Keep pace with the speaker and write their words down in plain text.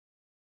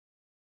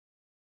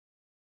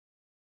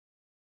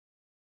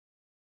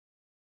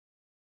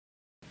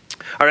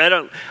All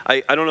right,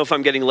 I don't know if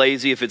I'm getting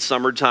lazy, if it's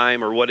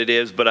summertime or what it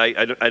is, but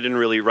I didn't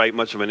really write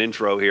much of an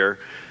intro here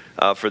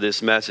for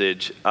this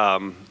message.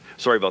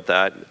 Sorry about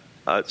that.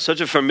 Such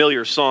a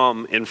familiar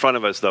psalm in front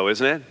of us, though,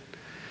 isn't it?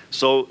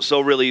 So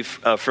really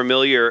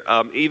familiar.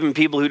 Even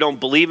people who don't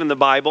believe in the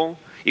Bible,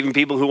 even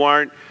people who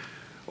aren't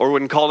or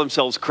wouldn't call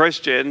themselves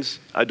Christians,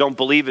 don't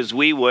believe as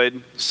we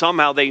would,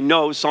 somehow they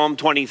know Psalm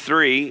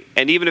 23,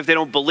 and even if they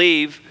don't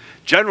believe,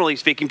 generally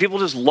speaking, people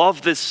just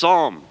love this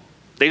psalm.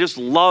 They just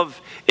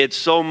love it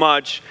so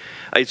much.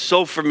 It's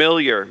so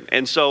familiar.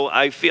 And so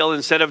I feel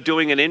instead of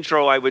doing an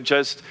intro, I would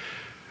just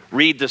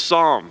read the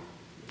psalm,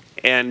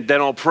 and then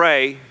I'll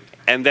pray,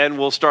 and then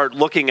we'll start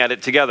looking at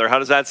it together. How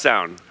does that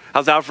sound?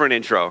 How's that for an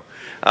intro?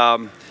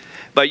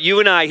 But you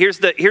and I, here's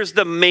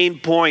the main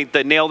point,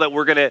 the nail that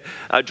we're going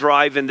to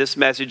drive in this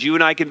message. You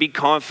and I can be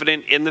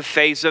confident in the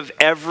face of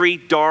every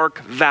dark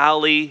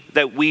valley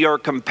that we are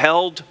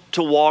compelled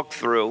to walk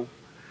through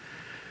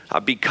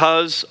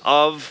because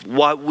of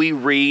what we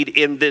read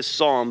in this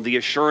psalm, the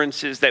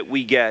assurances that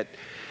we get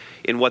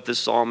in what the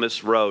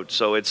psalmist wrote.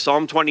 So it's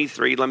Psalm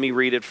 23. Let me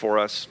read it for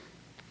us.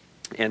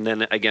 And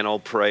then again, I'll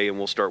pray and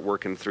we'll start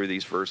working through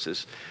these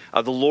verses.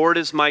 The Lord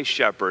is my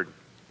shepherd.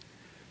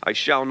 I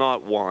shall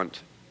not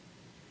want.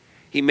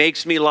 He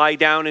makes me lie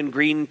down in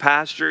green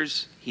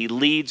pastures. He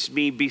leads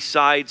me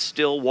beside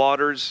still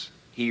waters.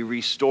 He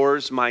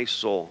restores my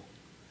soul.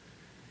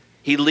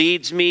 He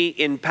leads me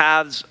in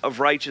paths of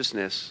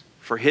righteousness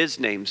for his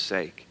name's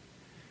sake.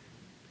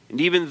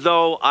 And even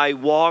though I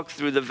walk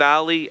through the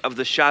valley of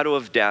the shadow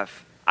of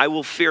death, I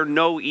will fear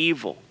no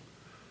evil,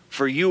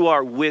 for you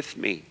are with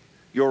me.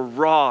 Your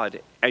rod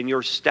and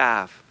your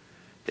staff,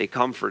 they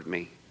comfort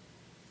me.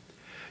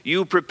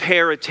 You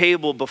prepare a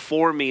table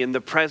before me in the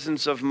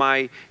presence of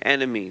my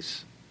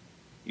enemies.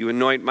 You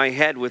anoint my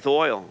head with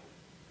oil.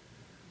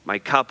 My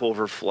cup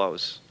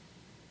overflows.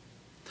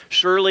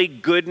 Surely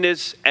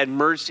goodness and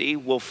mercy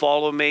will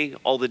follow me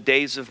all the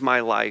days of my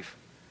life,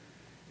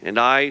 and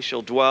I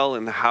shall dwell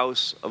in the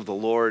house of the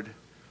Lord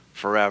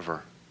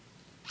forever.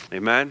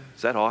 Amen?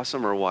 Is that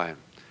awesome or what?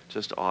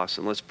 Just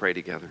awesome. Let's pray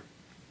together.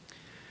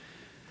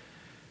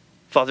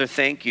 Father,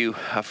 thank you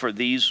for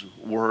these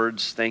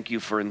words. Thank you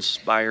for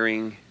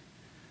inspiring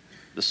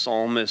the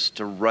psalmist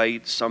to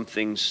write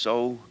something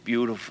so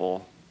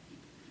beautiful,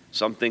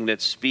 something that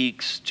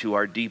speaks to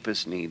our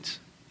deepest needs.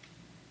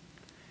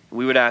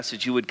 We would ask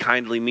that you would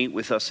kindly meet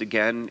with us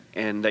again,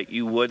 and that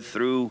you would,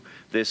 through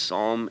this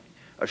psalm,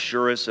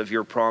 assure us of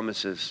your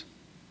promises.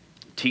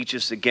 Teach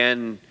us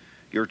again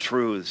your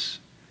truths,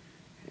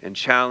 and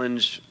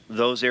challenge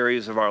those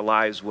areas of our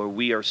lives where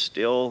we are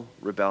still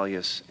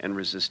rebellious and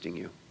resisting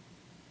you.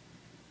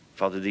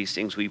 Father, these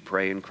things we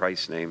pray in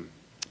Christ's name.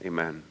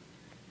 Amen.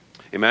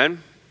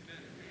 Amen?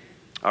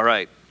 All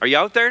right. Are you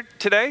out there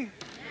today?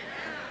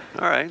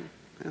 All right.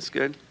 That's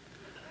good.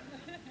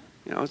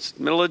 You know, it's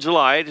middle of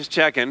July. Just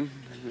checking.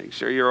 Make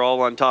sure you're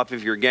all on top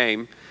of your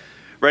game.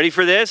 Ready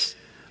for this?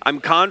 I'm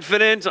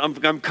confident.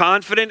 I'm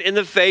confident in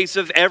the face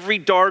of every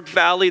dark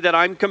valley that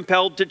I'm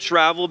compelled to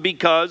travel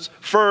because,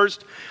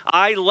 first,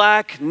 I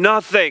lack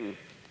nothing.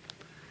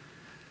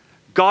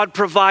 God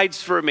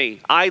provides for me.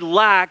 I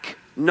lack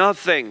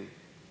nothing.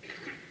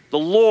 The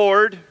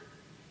Lord,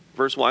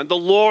 verse 1, the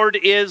Lord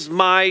is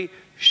my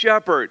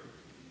shepherd.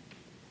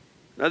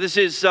 Now this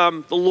is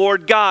the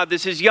Lord God.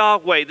 This is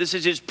Yahweh. This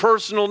is his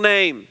personal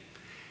name.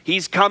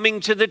 He's coming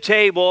to the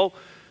table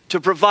to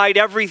provide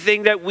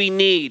everything that we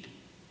need.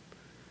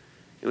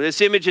 And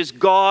this image is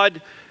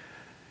God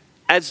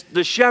as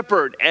the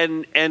shepherd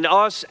and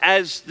us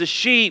as the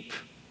sheep.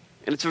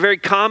 And it's a very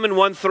common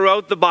one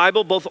throughout the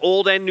Bible, both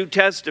Old and New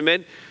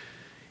Testament.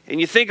 And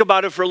you think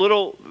about it for a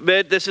little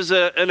bit, this is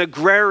an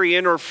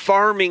agrarian or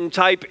farming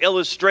type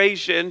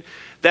illustration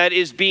that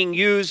is being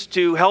used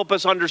to help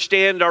us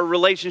understand our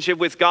relationship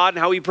with God and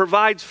how he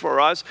provides for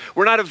us.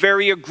 We're not a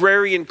very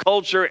agrarian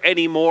culture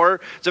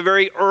anymore. It's a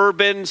very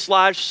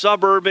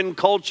urban/suburban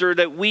culture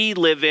that we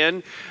live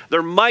in.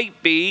 There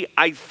might be,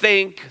 I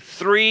think,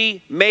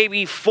 3,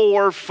 maybe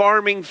 4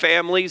 farming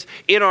families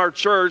in our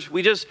church.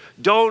 We just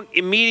don't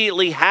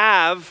immediately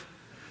have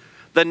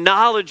the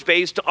knowledge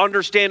base to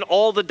understand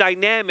all the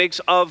dynamics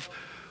of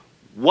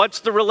what's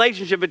the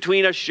relationship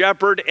between a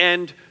shepherd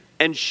and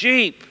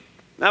sheep.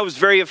 That was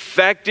very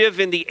effective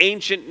in the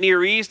ancient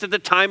Near East. At the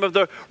time of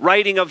the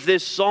writing of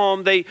this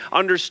psalm, they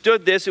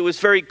understood this. It was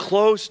very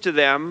close to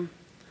them,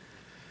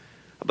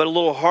 but a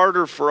little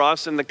harder for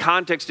us in the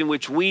context in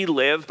which we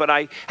live. But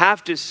I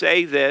have to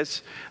say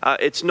this,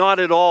 it's not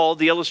at all,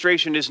 the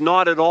illustration is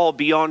not at all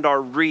beyond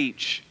our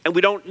reach. And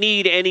we don't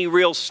need any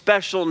real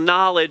special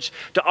knowledge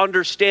to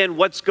understand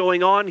what's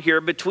going on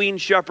here between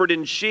shepherd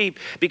and sheep,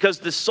 because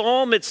the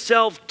psalm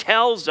itself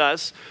tells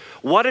us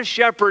what a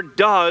shepherd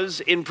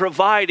does in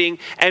providing,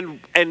 and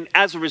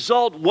as a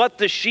result, what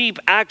the sheep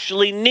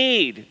actually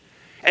need.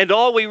 And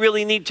all we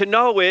really need to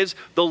know is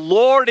the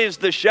Lord is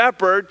the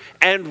shepherd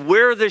and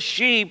we're the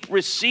sheep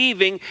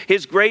receiving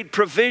his great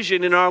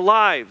provision in our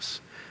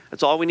lives.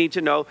 That's all we need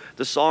to know.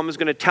 The psalm is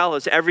going to tell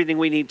us everything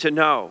we need to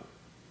know.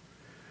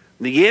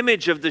 The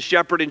image of the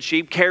shepherd and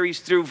sheep carries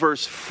through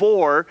verse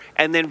 4,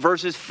 and then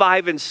verses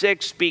 5 and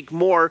 6 speak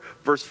more.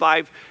 Verse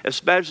 5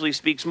 especially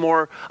speaks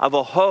more of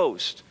a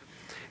host.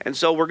 And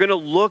so we're going to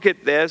look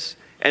at this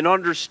and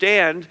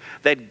understand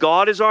that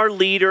God is our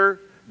leader,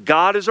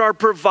 God is our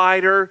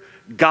provider,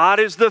 God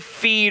is the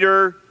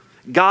feeder,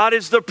 God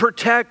is the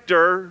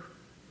protector,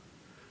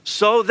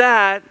 so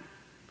that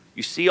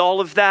you see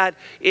all of that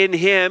in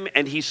him,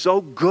 and he's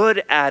so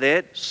good at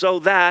it, so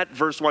that,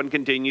 verse 1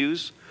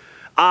 continues,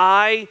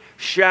 I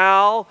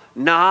shall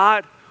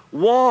not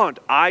want.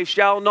 I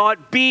shall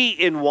not be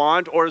in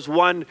want, or as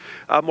one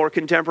more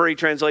contemporary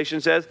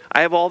translation says,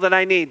 I have all that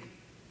I need.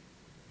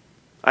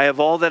 I have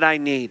all that I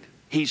need.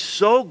 He's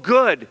so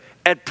good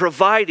at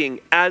providing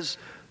as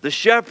the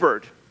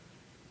shepherd.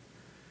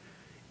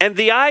 And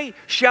the I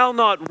shall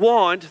not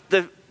want,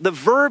 the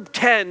verb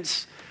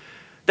tense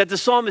that the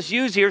psalmist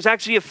used here is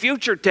actually a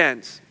future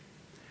tense.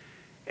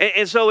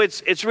 And so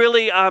it's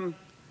really,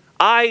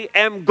 I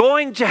am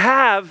going to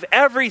have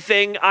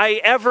everything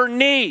I ever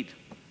need.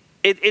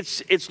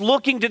 It's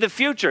looking to the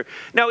future.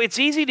 Now, it's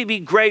easy to be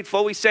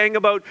grateful. We sang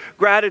about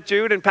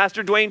gratitude, and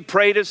Pastor Dwayne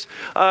prayed us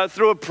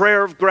through a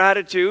prayer of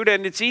gratitude.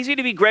 And it's easy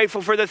to be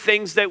grateful for the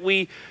things that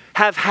we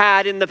have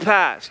had in the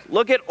past.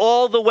 Look at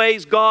all the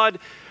ways God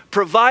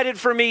provided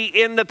for me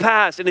in the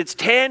past, and it's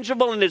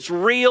tangible and it's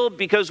real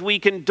because we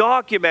can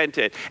document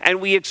it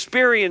and we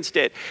experienced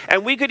it.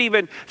 And we could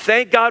even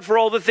thank God for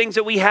all the things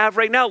that we have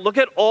right now. Look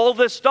at all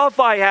the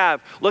stuff I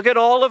have. Look at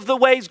all of the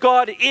ways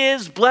God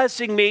is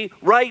blessing me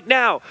right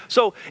now.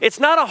 So it's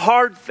not a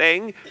hard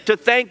thing to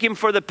thank him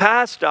for the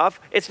past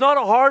stuff. It's not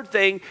a hard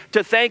thing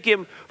to thank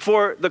him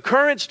for the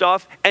current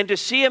stuff and to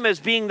see him as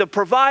being the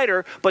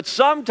provider, but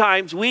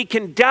sometimes we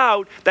can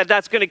doubt that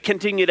that's going to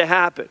continue to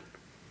happen.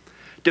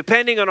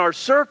 Depending on our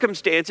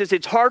circumstances,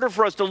 it's harder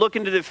for us to look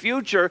into the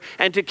future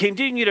and to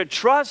continue to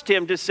trust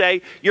him to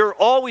say, you're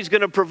always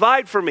going to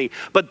provide for me.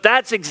 But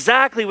that's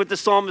exactly what the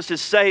psalmist is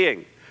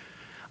saying.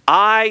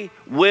 I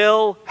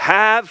will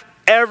have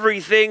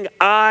everything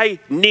I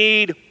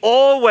need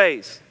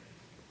always.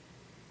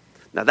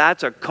 Now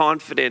that's a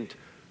confident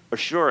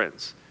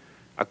assurance,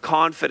 a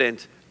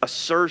confident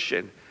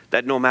assertion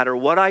that no matter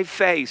what I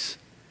face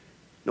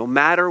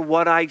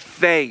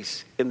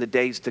in the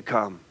days to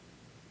come,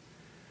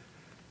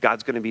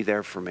 God's going to be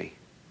there for me.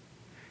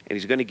 And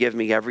he's going to give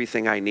me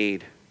everything I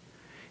need.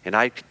 And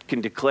I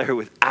can declare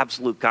with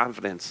absolute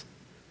confidence,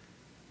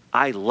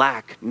 I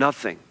lack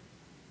nothing.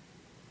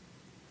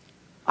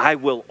 I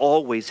will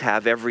always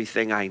have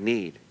everything I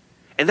need.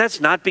 And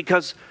that's not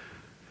because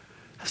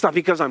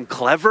I'm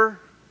clever.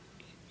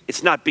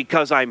 It's not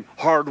because I'm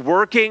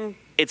hardworking.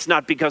 It's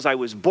not because I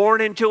was born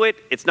into it.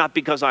 It's not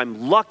because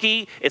I'm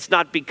lucky. It's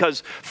not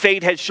because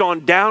fate has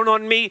shone down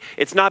on me.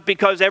 It's not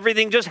because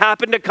everything just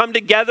happened to come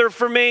together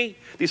for me.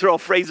 These are all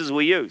phrases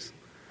we use.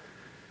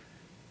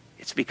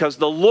 It's because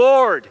the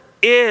Lord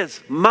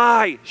is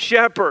my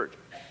shepherd,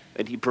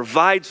 and he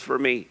provides for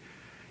me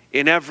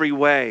in every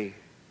way.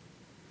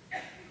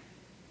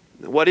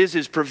 What is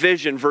his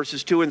provision?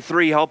 Verses 2 and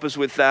 3 help us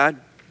with that.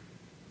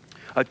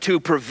 Two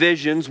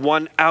provisions,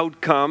 one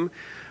outcome.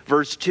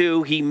 Verse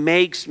 2, he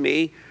makes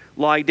me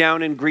lie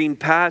down in green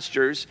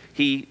pastures.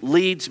 He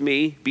leads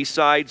me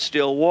beside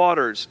still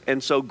waters.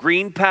 And so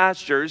green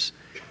pastures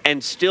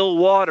and still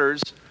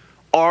waters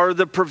are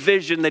the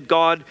provision that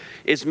God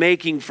is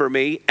making for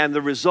me. And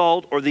the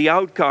result or the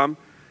outcome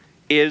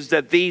is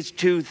that these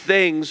two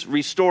things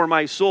restore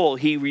my soul.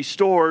 He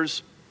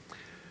restores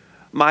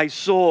my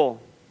soul.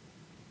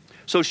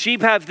 So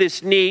sheep have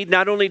this need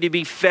not only to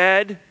be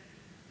fed,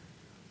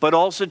 but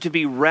also to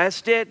be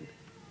rested,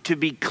 to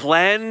be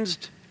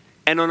cleansed,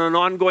 and on an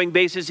ongoing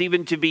basis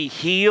even to be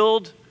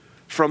healed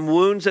from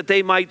wounds that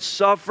they might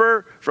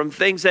suffer, from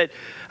things that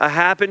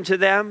happen to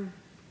them.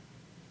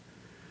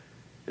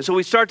 And so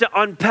we start to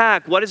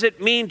unpack, what does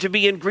it mean to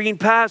be in green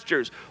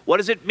pastures? What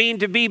does it mean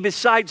to be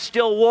beside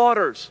still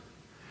waters?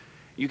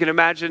 You can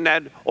imagine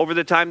that over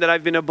the time that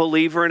I've been a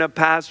believer and a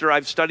pastor,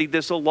 I've studied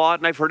this a lot,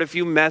 and I've heard a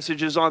few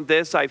messages on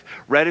this. I've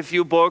read a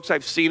few books.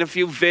 I've seen a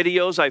few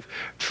videos. I've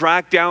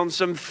tracked down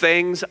some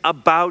things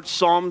about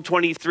Psalm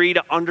 23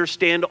 to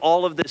understand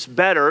all of this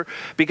better,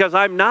 because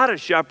I'm not a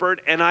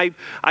shepherd and I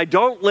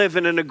don't live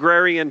in an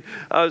agrarian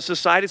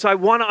society, so I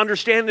want to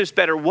understand this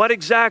better. What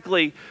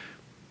exactly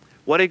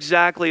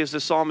is the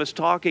psalmist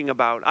talking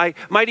about? I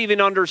might even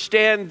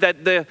understand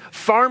that the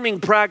farming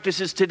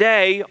practices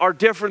today are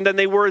different than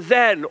they were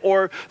then,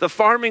 or the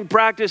farming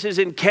practices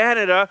in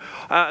Canada,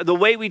 the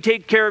way we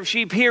take care of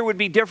sheep here would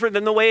be different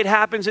than the way it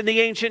happens in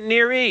the ancient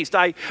Near East.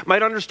 I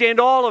might understand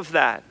all of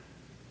that.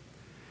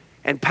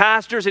 And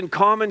pastors and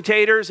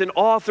commentators and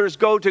authors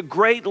go to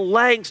great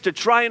lengths to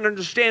try and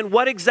understand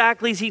what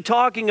exactly is he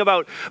talking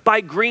about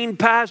by green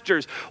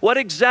pastures. What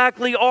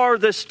exactly are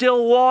the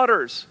still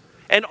waters?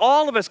 And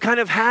all of us kind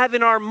of have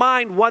in our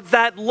mind what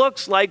that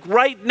looks like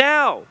right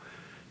now.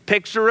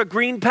 Picture a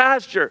green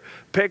pasture.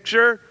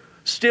 Picture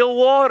still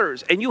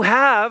waters. And you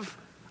have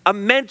a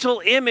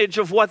mental image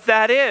of what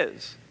that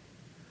is.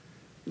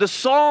 The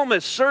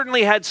psalmist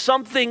certainly had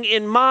something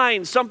in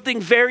mind, something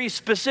very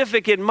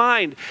specific in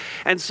mind.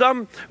 And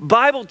some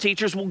Bible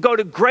teachers will go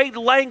to great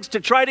lengths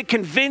to try to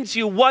convince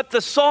you what the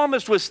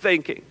psalmist was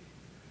thinking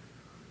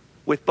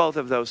with both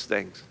of those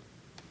things.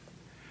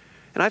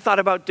 And I thought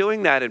about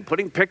doing that and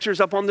putting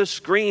pictures up on the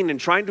screen and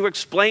trying to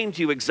explain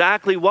to you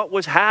exactly what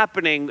was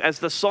happening as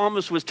the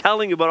psalmist was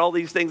telling you about all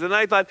these things. And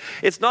I thought,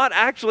 it's not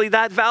actually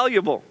that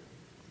valuable.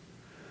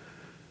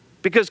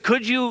 Because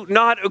could you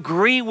not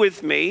agree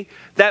with me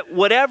that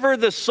whatever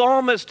the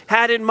psalmist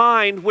had in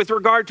mind with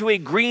regard to a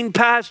green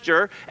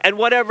pasture and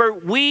whatever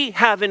we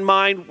have in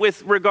mind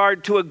with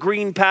regard to a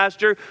green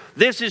pasture,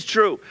 this is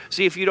true.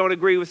 See if you don't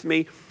agree with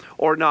me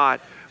or not.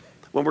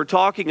 When we're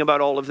talking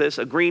about all of this,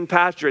 a green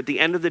pasture at the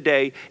end of the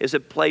day is a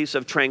place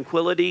of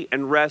tranquility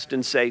and rest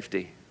and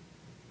safety.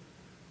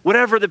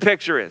 Whatever the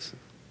picture is.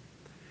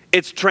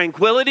 It's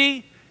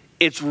tranquility,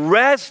 it's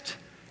rest,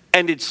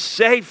 and it's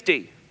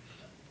safety.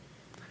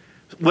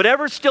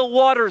 Whatever still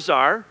waters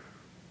are,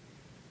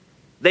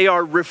 they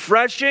are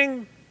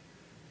refreshing,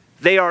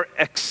 they are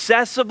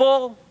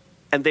accessible,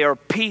 and they are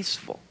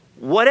peaceful.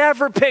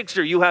 Whatever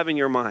picture you have in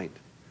your mind.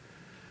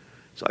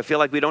 So I feel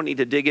like we don't need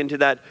to dig into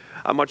that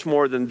much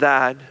more than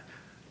that,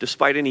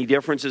 despite any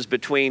differences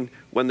between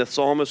when the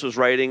psalmist was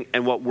writing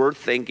and what we're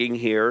thinking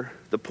here.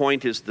 The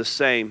point is the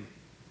same.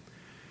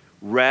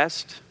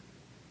 Rest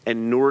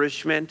and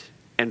nourishment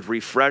and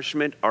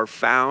refreshment are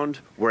found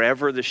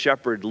wherever the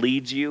shepherd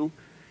leads you,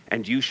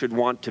 and you should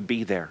want to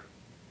be there.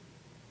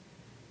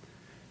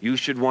 You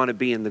should want to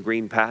be in the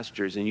green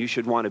pastures, and you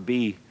should want to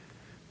be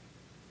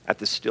at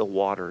the still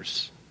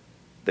waters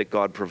that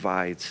God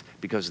provides,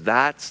 because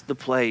that's the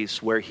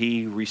place where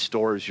He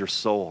restores your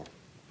soul.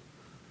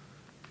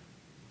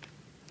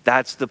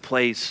 That's the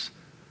place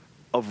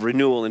of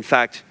renewal. In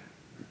fact,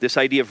 this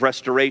idea of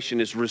restoration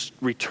is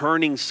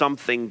returning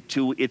something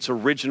to its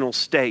original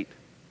state.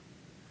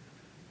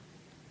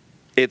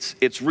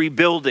 It's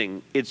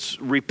rebuilding, it's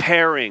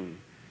repairing,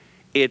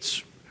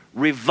 it's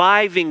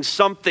reviving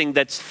something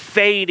that's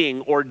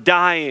fading or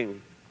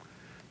dying.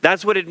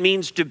 That's what it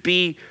means to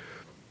be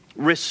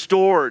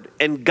restored.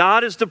 And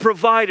God is the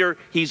provider.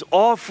 He's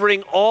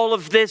offering all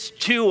of this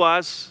to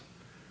us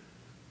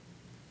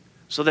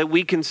so that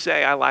we can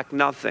say, I lack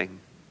nothing.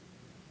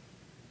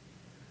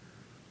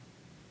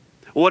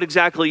 What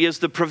exactly is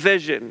the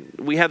provision?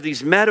 We have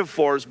these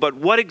metaphors, but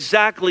what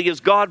exactly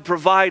is God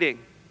providing?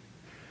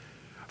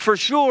 For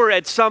sure,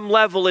 at some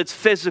level, it's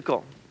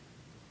physical.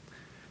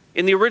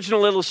 In the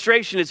original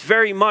illustration, it's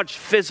very much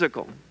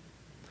physical.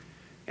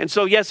 And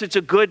so, yes, it's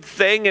a good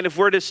thing. And if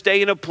we're to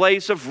stay in a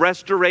place of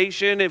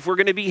restoration, if we're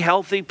going to be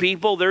healthy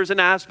people, there's an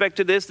aspect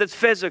to this that's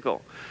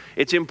physical.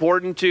 It's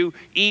important to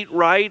eat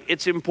right.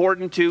 It's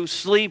important to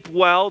sleep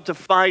well, to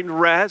find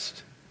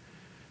rest.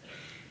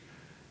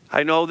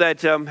 I know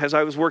that as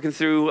I was working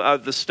through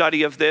the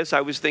study of this,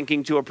 I was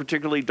thinking to a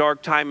particularly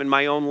dark time in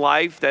my own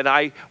life that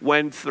I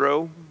went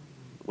through,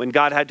 when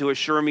God had to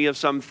assure me of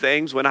some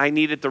things, when I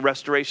needed the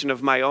restoration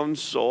of my own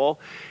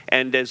soul.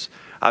 And as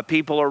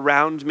people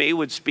around me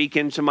would speak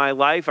into my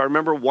life, I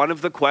remember one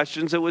of the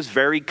questions that was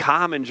very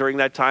common during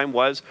that time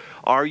was,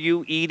 are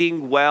you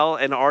eating well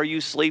and are you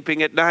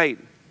sleeping at night?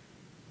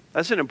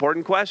 That's an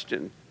important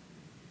question,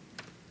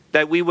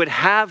 that we would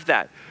have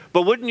that.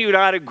 But wouldn't you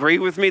not agree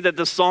with me that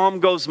the psalm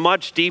goes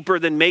much deeper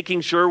than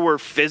making sure we're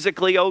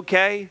physically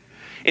okay?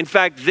 In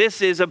fact,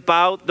 this is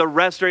about the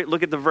restoration.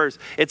 Look at the verse.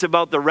 It's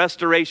about the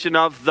restoration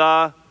of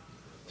the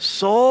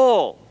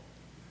soul.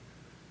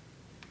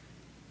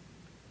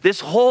 This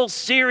whole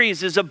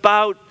series is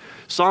about,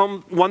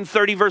 Psalm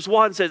 130 verse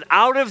 1 says,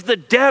 out of the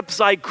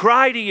depths I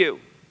cry to you.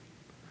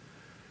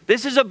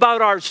 This is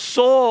about our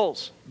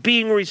souls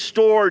being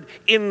restored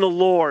in the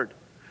Lord.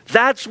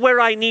 That's where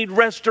I need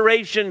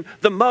restoration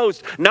the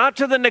most. Not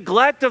to the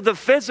neglect of the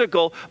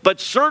physical,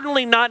 but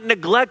certainly not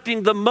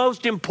neglecting the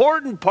most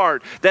important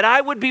part, that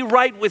I would be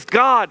right with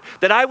God,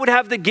 that I would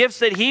have the gifts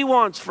that He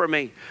wants for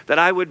me, that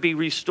I would be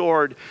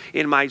restored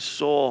in my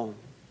soul.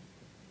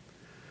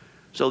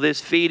 So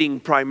this feeding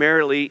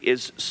primarily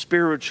is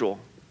spiritual.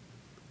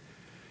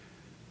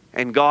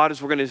 And God,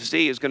 as we're going to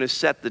see, is going to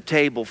set the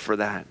table for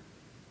that.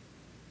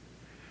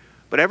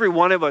 But every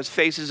one of us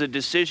faces a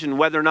decision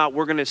whether or not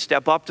we're going to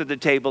step up to the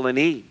table and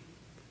eat.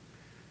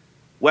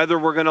 Whether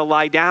we're going to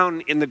lie down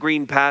in the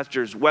green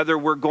pastures. Whether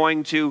we're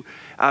going to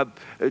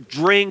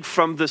drink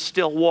from the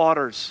still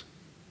waters.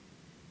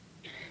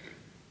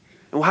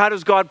 And how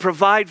does God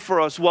provide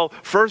for us? Well,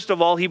 first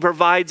of all, He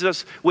provides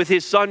us with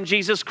His Son,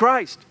 Jesus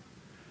Christ,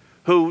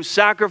 who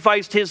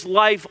sacrificed His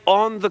life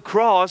on the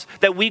cross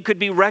that we could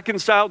be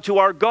reconciled to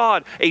our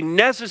God. A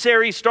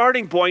necessary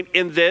starting point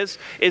in this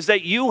is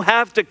that you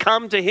have to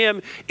come to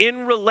Him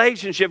in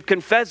relationship,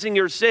 confessing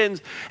your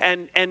sins,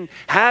 and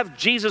have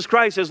Jesus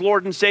Christ as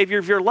Lord and Savior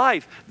of your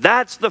life.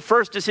 That's the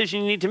first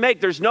decision you need to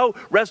make. There's no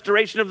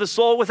restoration of the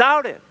soul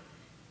without it.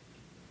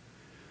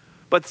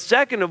 But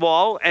second of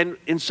all, and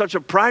in such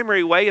a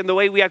primary way, and the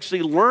way we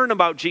actually learn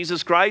about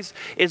Jesus Christ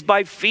is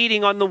by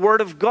feeding on the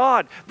Word of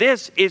God.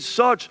 This is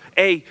such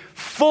a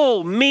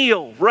full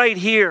meal right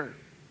here.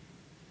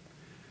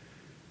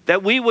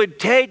 that we would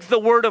take the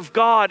Word of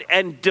God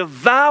and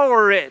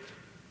devour it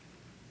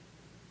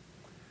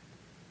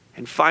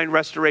and find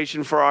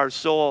restoration for our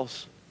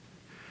souls.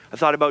 I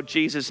thought about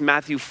Jesus in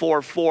Matthew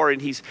 4:4,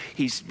 and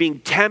he's being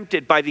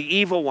tempted by the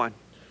evil one.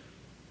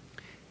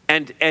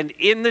 And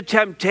in the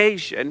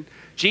temptation,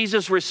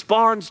 Jesus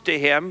responds to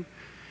him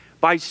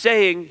by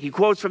saying, he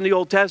quotes from the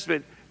Old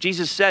Testament,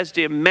 Jesus says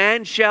to him,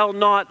 "Man shall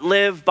not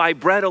live by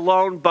bread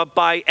alone, but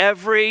by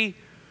every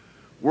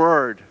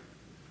word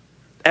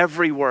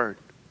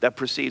that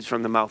proceeds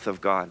from the mouth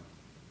of God."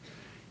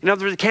 In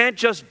other words, it can't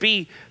just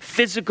be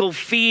physical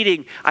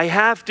feeding. I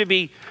have to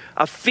be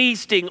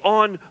feasting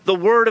on the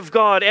Word of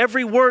God,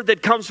 every word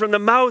that comes from the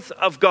mouth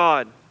of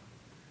God.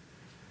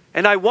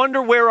 And I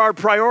wonder where our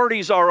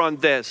priorities are on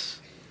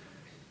this.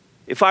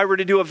 If I were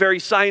to do a very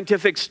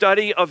scientific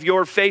study of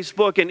your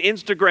Facebook and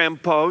Instagram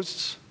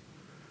posts,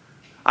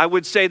 I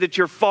would say that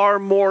you're far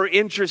more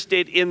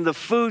interested in the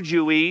food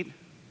you eat.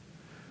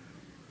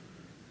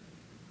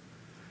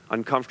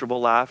 Uncomfortable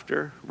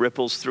laughter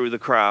ripples through the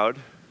crowd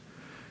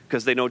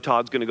because they know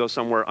Todd's going to go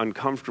somewhere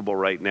uncomfortable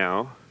right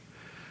now.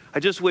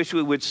 I just wish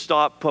we would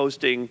stop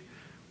posting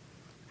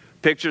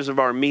pictures of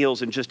our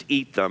meals and just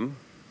eat them.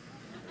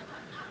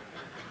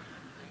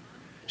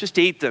 Just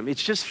eat them.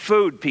 It's just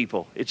food,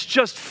 people. It's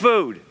just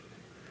food.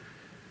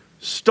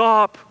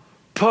 Stop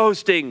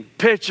posting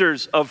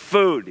pictures of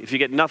food if you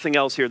get nothing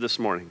else here this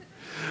morning.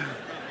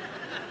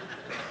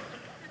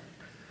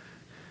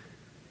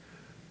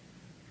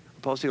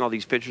 Posting all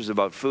these pictures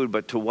about food,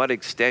 but to what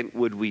extent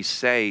would we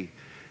say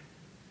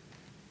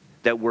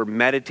that we're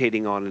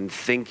meditating on and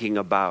thinking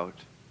about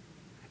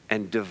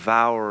and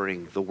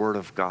devouring the Word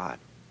of God?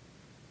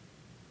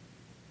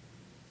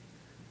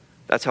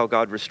 That's how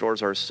God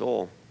restores our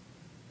soul.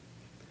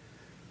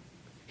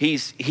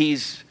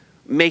 He's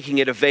making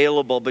it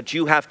available, but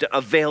you have to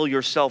avail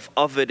yourself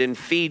of it and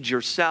feed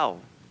yourself.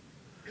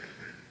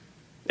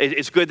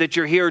 It's good that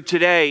you're here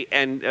today,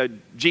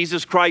 and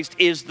Jesus Christ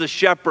is the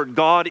shepherd.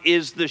 God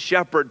is the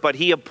shepherd, but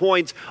He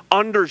appoints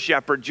under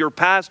shepherds, your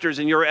pastors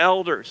and your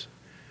elders.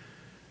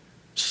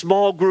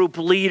 Small group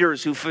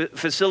leaders who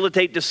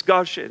facilitate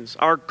discussions,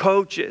 our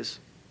coaches.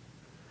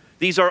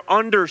 These are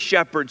under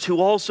shepherds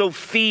who also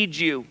feed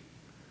you.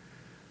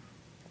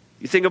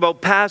 You think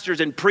about pastors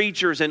and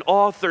preachers and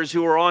authors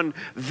who are on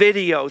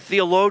video,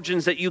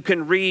 theologians that you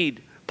can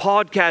read,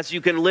 podcasts you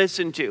can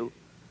listen to,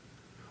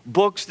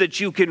 books that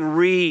you can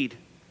read.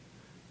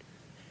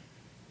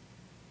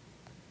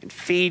 And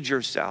feed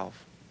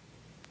yourself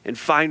and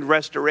find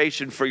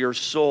restoration for your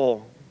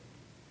soul.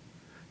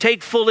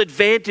 Take full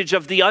advantage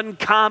of the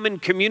uncommon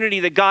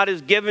community that God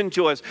has given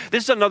to us.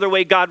 This is another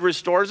way God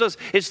restores us.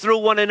 It's through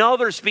one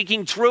another,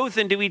 speaking truth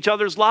into each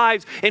other's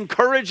lives,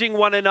 encouraging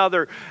one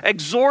another,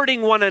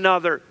 exhorting one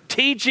another,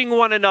 teaching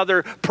one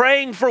another,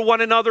 praying for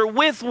one another,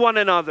 with one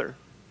another.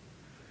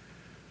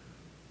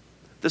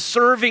 The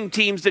serving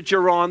teams that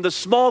you're on, the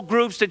small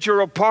groups that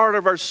you're a part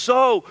of are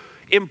so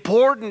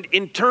important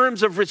in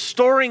terms of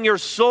restoring your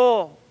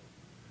soul.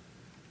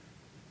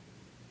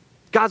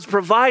 God's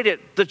provided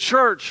the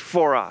church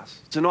for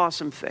us. It's an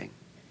awesome thing.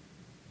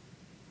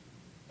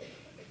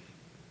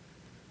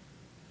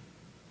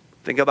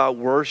 Think about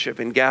worship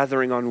and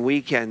gathering on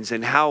weekends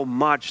and how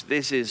much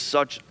this is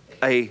such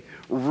a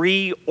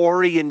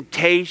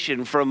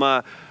reorientation from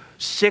a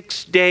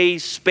 6-day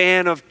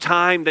span of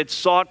time that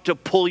sought to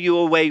pull you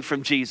away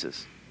from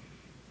Jesus.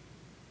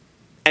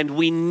 And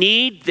we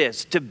need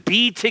this to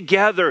be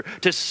together,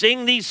 to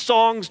sing these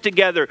songs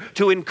together,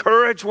 to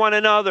encourage one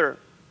another.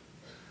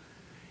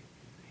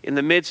 In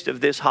the midst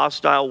of this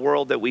hostile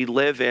world that we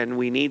live in,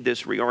 we need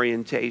this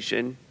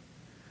reorientation.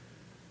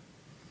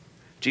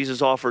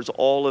 Jesus offers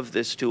all of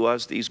this to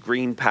us, these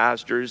green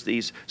pastures,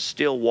 these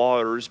still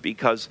waters,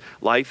 because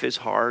life is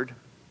hard,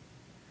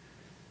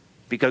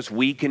 because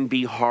we can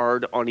be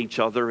hard on each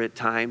other at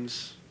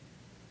times,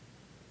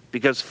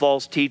 because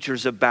false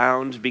teachers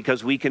abound,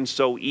 because we can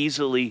so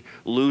easily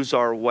lose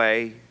our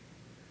way,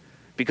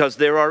 because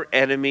there are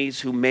enemies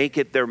who make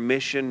it their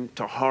mission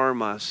to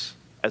harm us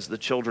as the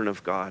children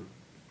of God.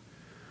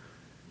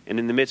 And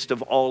in the midst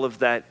of all of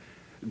that,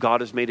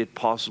 God has made it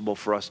possible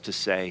for us to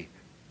say,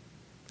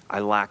 I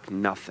lack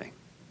nothing.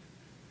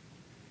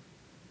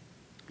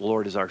 The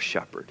Lord is our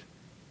shepherd.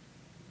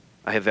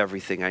 I have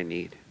everything I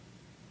need.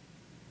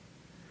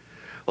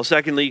 Well,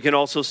 secondly, you can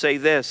also say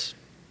this,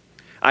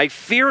 I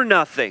fear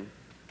nothing.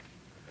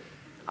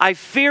 I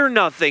fear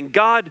nothing.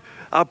 God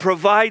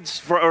provides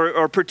for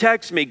or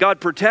protects me.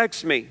 God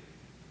protects me.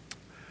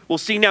 We'll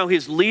see now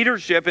His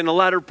leadership in the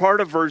latter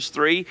part of verse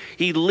 3.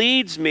 He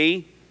leads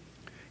me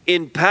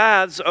in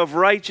paths of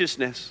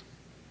righteousness.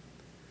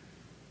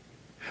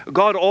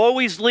 God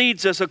always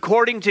leads us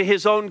according to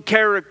His own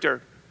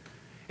character.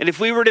 And if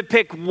we were to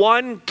pick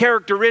one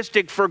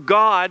characteristic for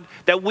God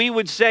that we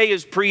would say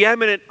is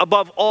preeminent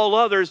above all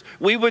others,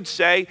 we would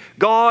say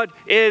God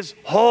is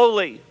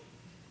holy.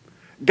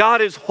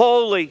 God is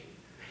holy.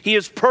 He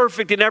is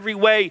perfect in every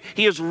way.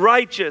 He is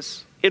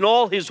righteous. in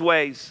all his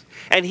ways.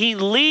 And he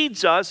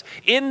leads us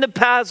in the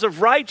paths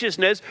of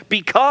righteousness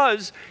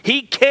because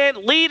he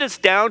can't lead us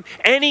down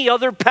any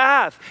other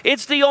path.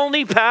 It's the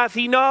only path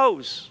he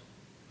knows.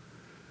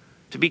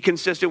 To be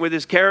consistent with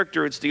his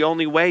character, it's the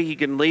only way he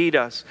can lead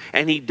us.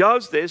 And he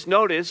does this,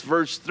 notice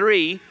verse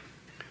 3,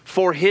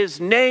 for his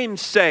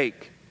name's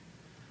sake.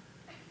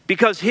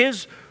 Because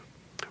his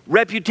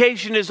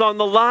reputation is on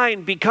the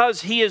line,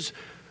 because he is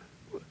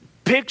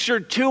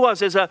pictured to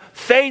us as a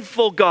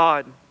faithful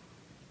God,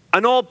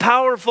 an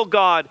all-powerful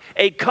God,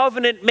 a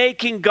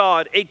covenant-making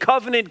God, a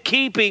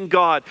covenant-keeping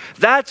God.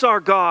 That's our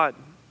God.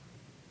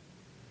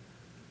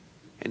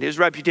 And his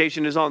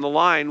reputation is on the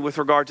line with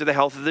regard to the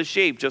health of the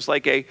sheep, just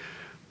like a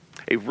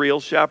real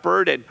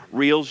shepherd and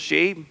real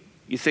sheep.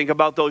 You think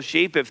about those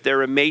sheep, if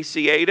they're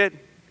emaciated,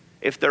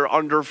 if they're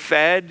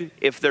underfed,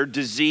 if they're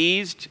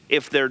diseased,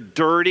 if they're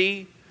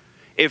dirty,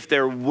 if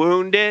they're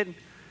wounded,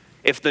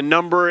 if the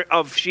number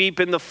of sheep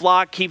in the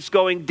flock keeps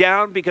going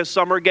down because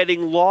some are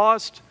getting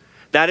lost,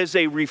 that is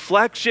a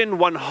reflection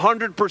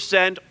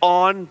 100%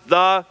 on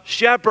the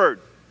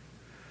shepherd.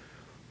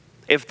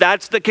 If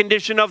that's the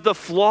condition of the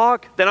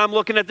flock, then I'm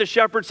looking at the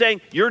shepherd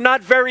saying, you're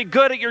not very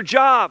good at your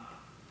job.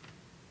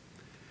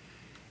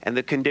 And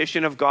the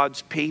condition of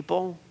God's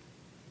people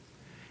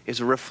is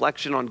a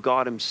reflection on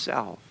God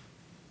himself.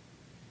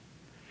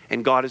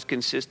 And God is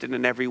consistent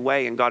in every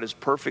way, and God is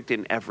perfect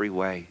in every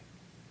way.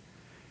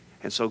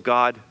 And so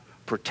God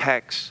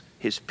protects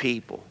his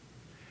people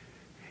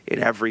in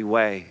every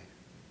way.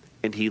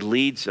 And he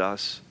leads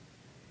us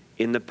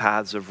in the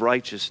paths of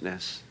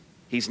righteousness.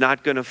 He's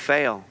not going to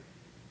fail.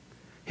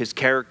 His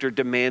character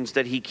demands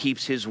that he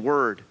keeps his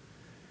word.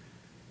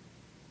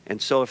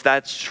 And so if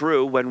that's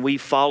true, when we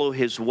follow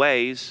his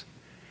ways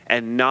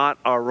and not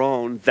our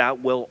own,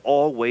 that will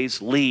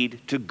always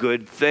lead to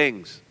good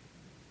things.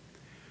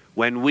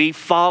 When we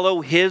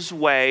follow his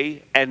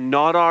way and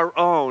not our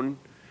own,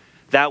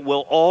 that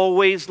will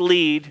always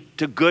lead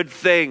to good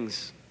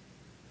things.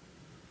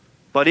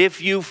 But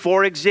if you,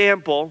 for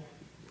example,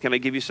 can I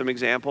give you some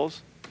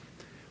examples?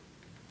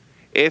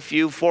 If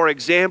you, for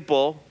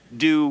example,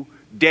 do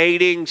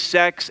dating,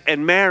 sex,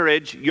 and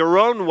marriage your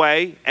own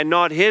way and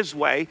not his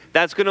way,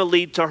 that's going to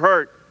lead to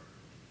hurt.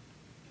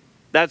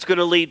 That's going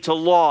to lead to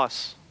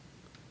loss.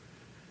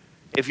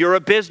 If you're a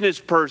business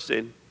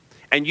person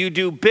and you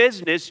do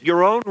business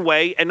your own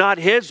way and not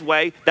his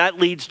way, that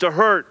leads to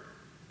hurt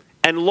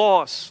and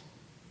loss.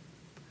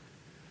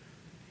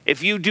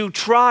 If you do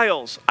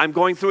trials, I'm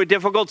going through a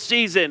difficult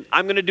season,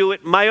 I'm going to do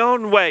it my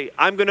own way,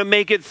 I'm going to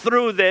make it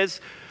through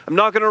this, I'm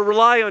not going to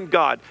rely on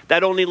God,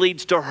 that only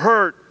leads to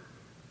hurt.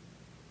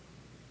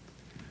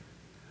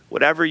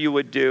 Whatever you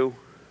would do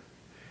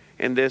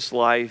in this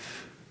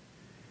life,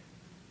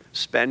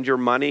 spend your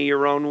money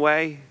your own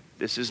way.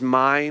 This is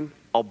mine.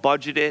 I'll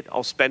budget it.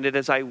 I'll spend it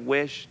as I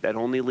wish. That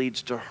only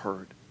leads to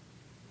hurt.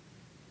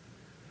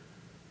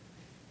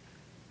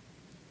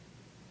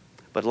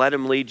 But let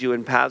him lead you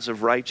in paths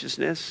of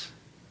righteousness.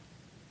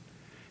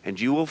 And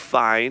you will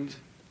find,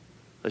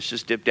 let's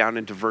just dip down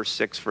into verse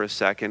 6 for a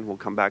second. We'll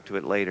come back to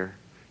it later.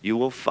 You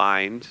will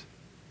find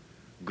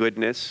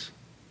goodness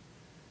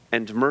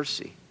and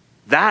mercy.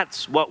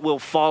 That's what will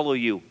follow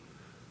you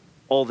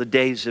all the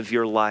days of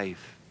your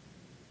life.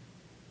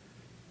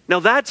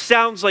 Now that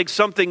sounds like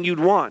something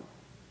you'd want.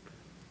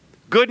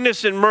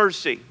 Goodness and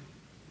mercy.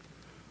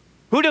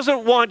 Who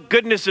doesn't want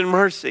goodness and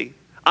mercy?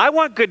 I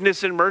want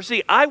goodness and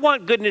mercy. I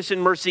want goodness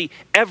and mercy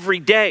every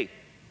day.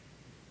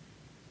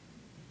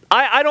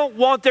 I don't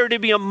want there to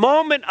be a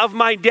moment of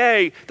my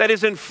day that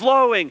isn't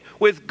flowing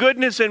with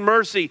goodness and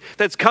mercy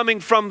that's coming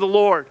from the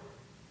Lord.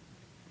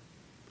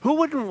 Who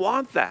wouldn't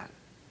want that?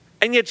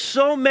 And yet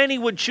so many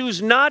would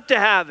choose not to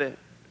have it.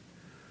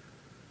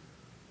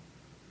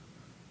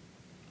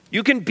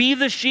 You can be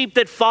the sheep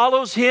that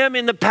follows him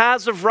in the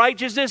paths of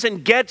righteousness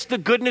and gets the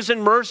goodness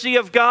and mercy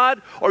of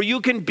God, or you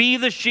can be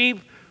the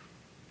sheep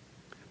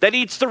that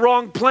eats the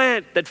wrong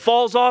plant, that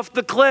falls off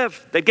the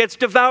cliff, that gets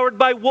devoured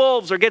by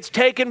wolves or gets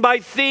taken by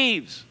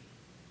thieves.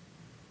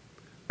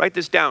 Write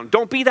this down.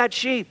 Don't be that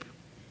sheep.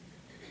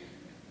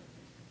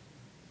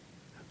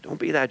 Don't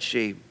be that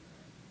sheep.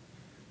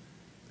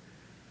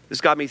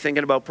 This got me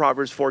thinking about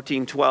Proverbs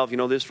 14:12. You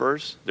know this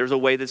verse? There's a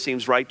way that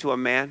seems right to a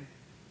man,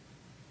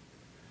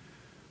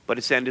 but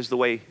its end is the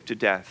way to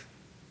death.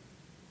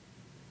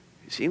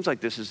 It seems like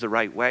this is the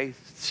right way.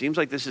 It seems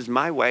like this is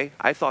my way.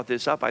 I thought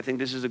this up. I think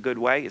this is a good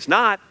way. It's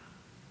not.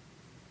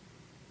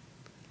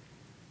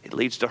 It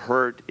leads to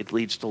hurt. It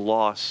leads to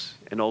loss.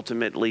 And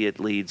ultimately it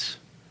leads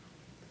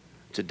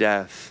to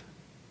death.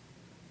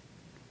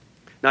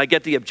 Now I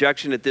get the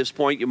objection at this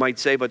point. You might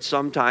say, but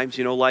sometimes,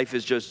 life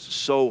is just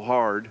so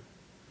hard.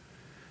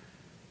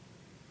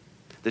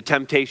 The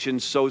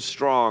temptation's so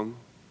strong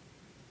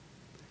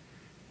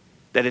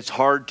that it's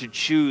hard to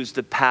choose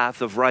the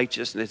path of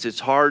righteousness. It's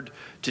hard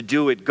to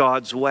do it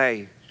God's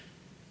way.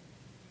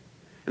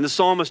 And the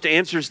psalmist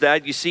answers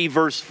that. You see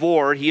verse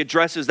 4, he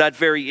addresses that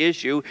very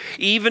issue.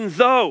 Even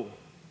though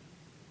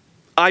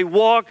I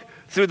walk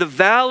through the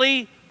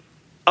valley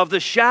of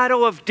the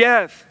shadow of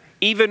death,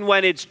 even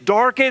when it's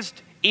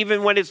darkest,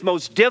 even when it's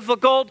most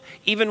difficult,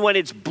 even when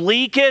it's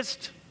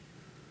bleakest.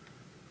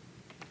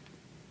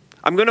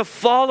 I'm going to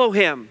follow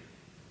him.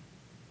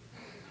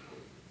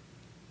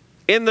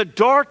 In the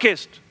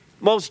darkest,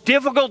 most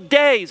difficult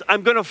days,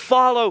 I'm going to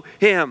follow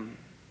him.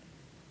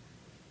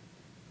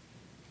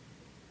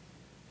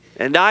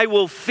 And I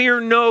will fear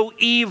no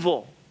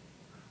evil,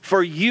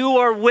 for you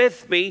are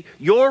with me.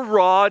 Your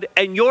rod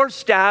and your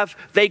staff,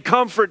 they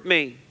comfort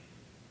me.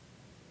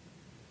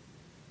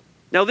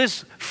 Now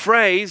this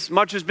phrase,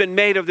 much has been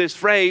made of this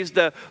phrase,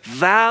 the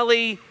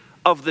valley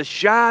of the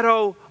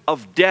shadow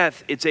of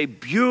death. It's a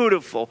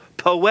beautiful,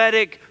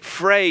 poetic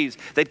phrase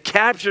that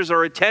captures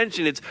our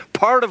attention. It's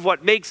part of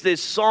what makes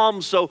this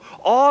psalm so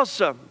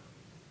awesome.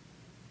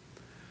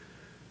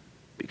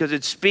 Because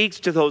it speaks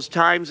to those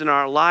times in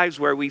our lives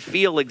where we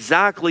feel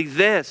exactly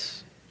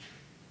this.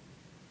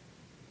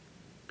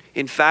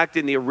 In fact,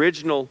 in the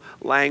original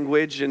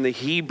language, in the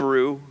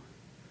Hebrew,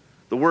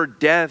 the word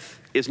death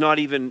is not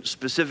even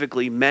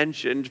specifically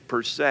mentioned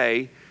per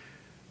se.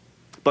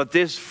 But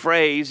this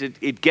phrase,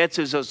 it gets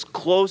us as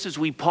close as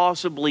we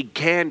possibly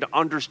can to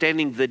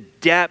understanding the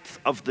depth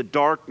of the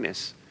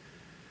darkness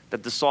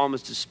that the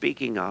psalmist is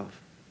speaking of.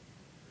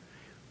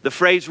 The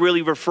phrase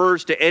really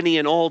refers to any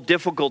and all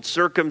difficult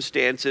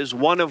circumstances,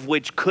 one of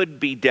which could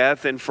be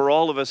death, and for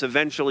all of us,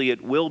 eventually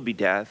it will be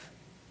death.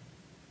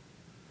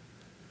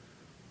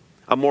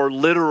 A more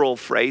literal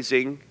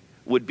phrasing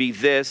would be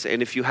this,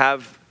 and if you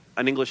have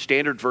an English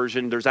Standard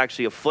Version, there's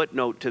actually a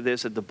footnote to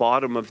this at the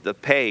bottom of the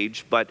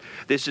page, but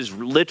this is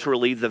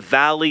literally the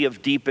valley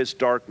of deepest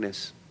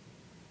darkness.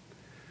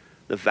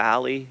 The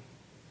valley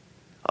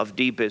of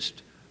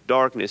deepest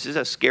darkness is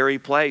a scary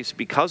place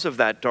because of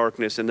that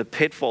darkness and the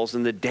pitfalls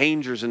and the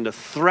dangers and the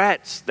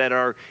threats that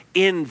are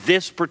in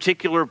this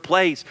particular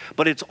place.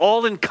 But it's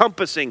all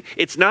encompassing.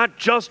 It's not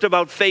just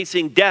about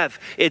facing death.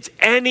 It's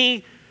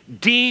any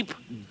deep,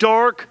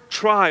 dark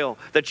trial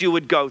that you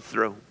would go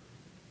through.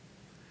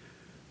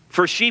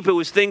 For sheep, it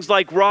was things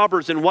like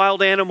robbers and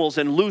wild animals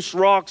and loose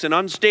rocks and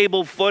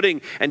unstable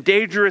footing and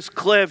dangerous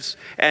cliffs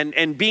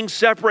and being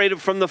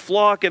separated from the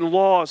flock and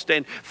lost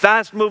and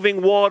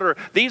fast-moving water.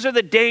 These are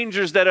the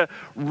dangers that a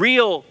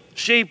real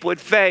sheep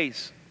would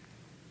face.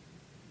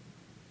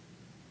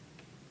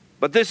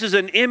 But this is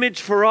an image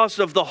for us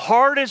of the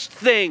hardest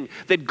thing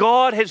that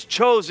God has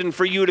chosen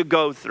for you to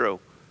go through.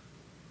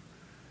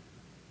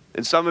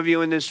 And some of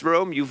you in this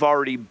room, you've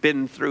already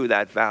been through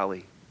that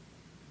valley.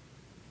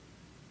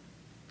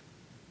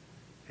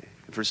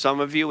 For some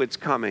of you, it's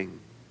coming.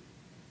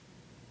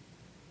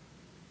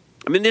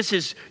 I mean, this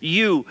is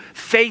you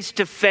face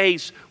to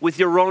face with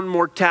your own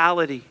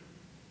mortality.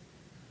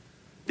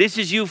 This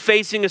is you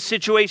facing a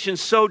situation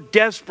so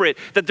desperate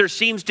that there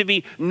seems to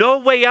be no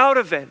way out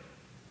of it.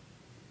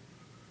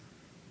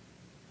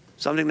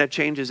 Something that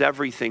changes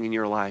everything in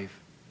your life.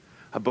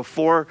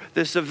 Before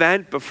this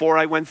event, before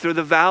I went through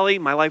the valley,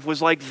 my life was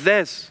like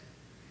this.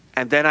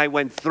 And then I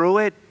went through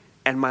it,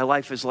 and my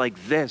life is like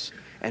this.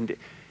 And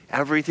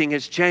everything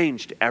has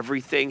changed.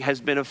 Everything has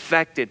been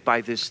affected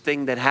by this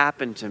thing that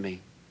happened to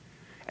me.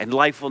 And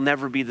life will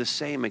never be the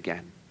same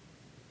again.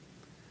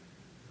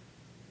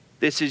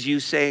 This is you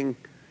saying,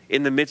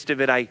 in the midst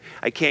of it, I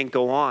can't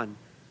go on.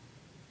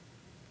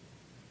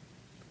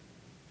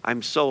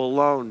 I'm so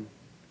alone.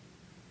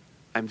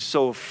 I'm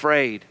so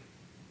afraid.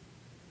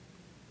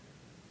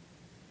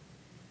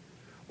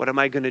 What am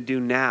I going to do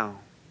now?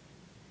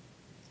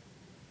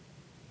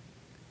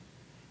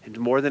 And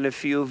more than a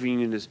few of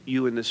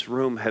you in this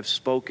room have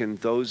spoken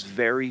those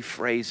very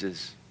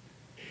phrases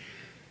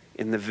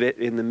in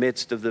the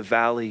midst of the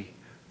valley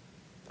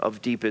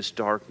of deepest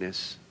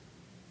darkness.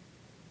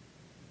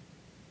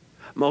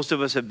 Most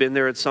of us have been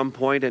there at some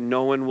point, and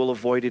no one will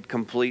avoid it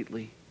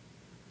completely.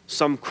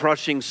 Some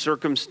crushing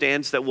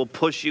circumstance that will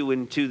push you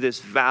into this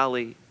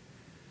valley.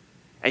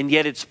 And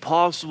yet it's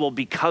possible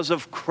because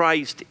of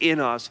Christ in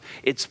us.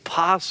 It's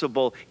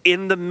possible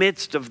in the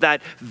midst of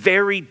that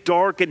very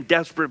dark and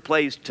desperate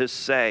place to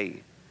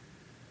say,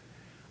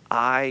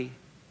 I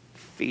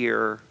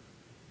fear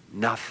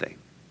nothing.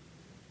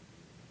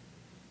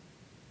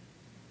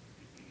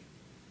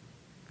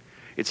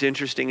 It's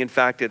interesting, in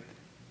fact,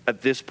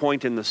 at this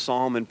point in the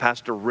psalm, and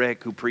Pastor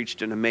Rick, who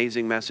preached an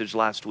amazing message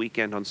last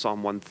weekend on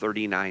Psalm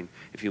 139.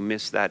 If you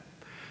missed that,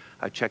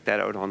 check that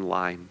out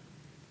online.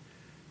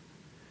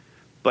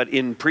 But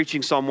in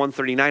preaching Psalm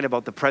 139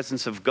 about the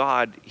presence of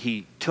God,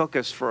 he took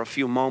us for a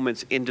few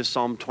moments into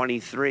Psalm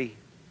 23.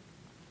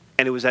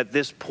 And it was at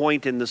this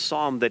point in the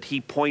psalm that he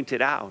pointed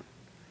out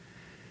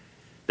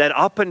that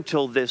up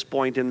until this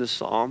point in the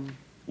psalm,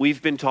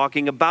 we've been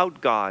talking about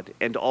God,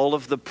 and all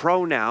of the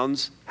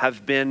pronouns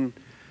have been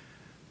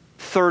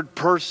third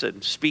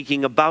person,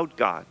 speaking about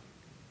God.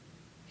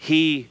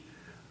 He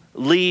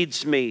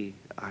leads me.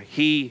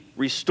 He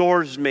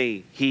restores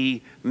me.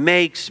 He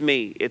makes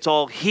me. It's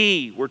all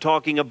He. We're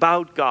talking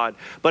about God.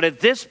 But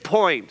at this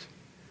point,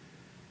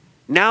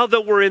 now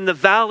that we're in the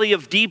valley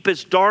of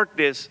deepest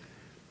darkness,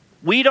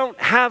 we don't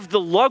have the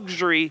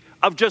luxury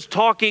of just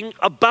talking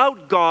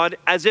about God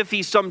as if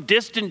He's some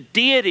distant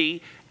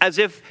deity as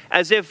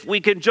if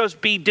we can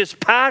just be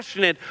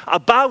dispassionate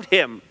about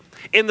him.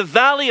 In the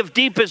valley of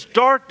deepest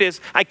darkness,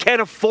 I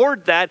can't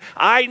afford that.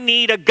 I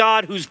need a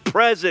God who's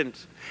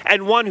present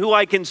and one who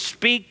I can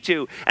speak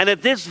to. And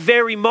at this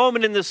very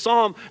moment in the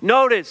psalm,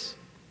 notice,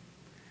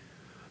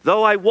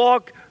 though I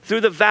walk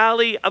through the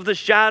valley of the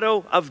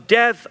shadow of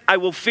death, I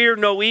will fear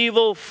no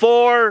evil,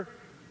 for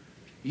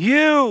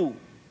you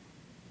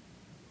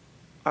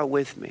are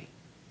with me.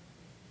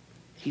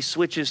 He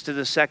switches to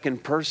the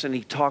second person.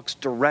 He talks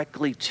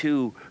directly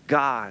to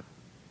God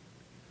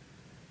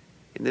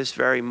in this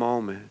very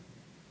moment.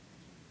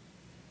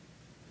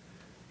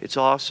 It's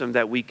awesome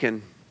that we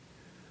can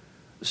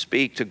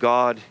speak to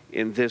God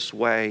in this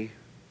way.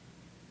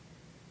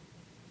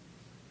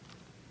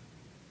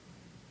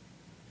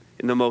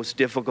 In the most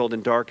difficult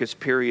and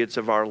darkest periods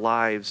of our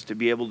lives, to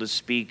be able to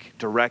speak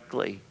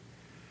directly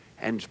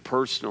and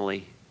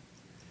personally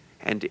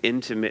and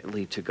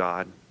intimately to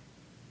God.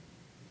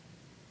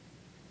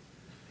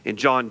 In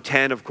John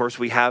 10, of course,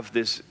 we have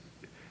this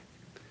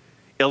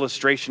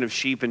illustration of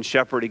sheep and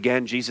shepherd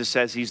again. Jesus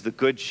says he's the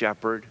good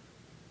shepherd.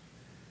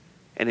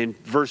 And in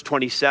verse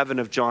 27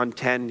 of John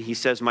 10, he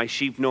says, my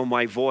sheep know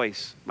my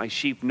voice. My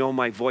sheep know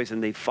my voice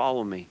and they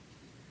follow me.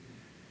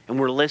 And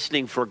we're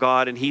listening for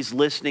God and he's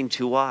listening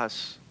to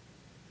us.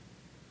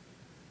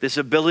 This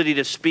ability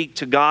to speak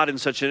to God in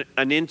such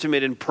an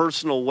intimate and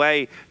personal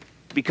way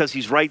because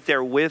he's right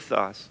there with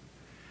us.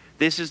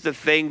 This is the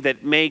thing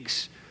that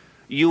makes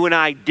you and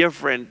I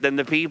different than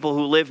the people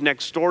who live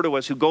next door to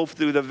us who go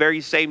through the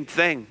very same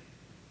thing.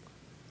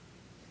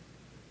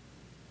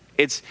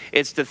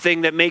 It's the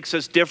thing that makes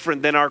us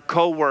different than our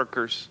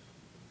coworkers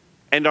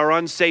and our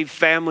unsaved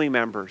family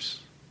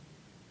members.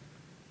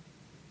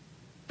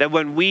 That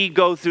when we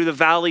go through the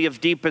valley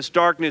of deepest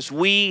darkness,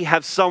 we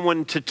have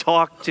someone to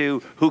talk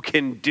to who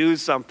can do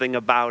something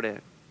about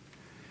it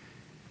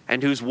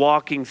and who's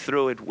walking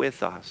through it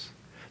with us.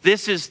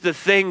 This is the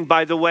thing,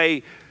 by the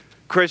way,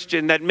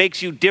 Christian, that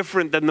makes you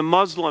different than the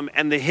Muslim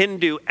and the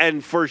Hindu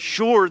and for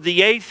sure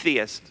the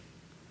atheist.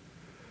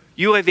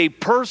 You have a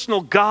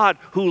personal God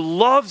who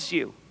loves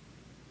you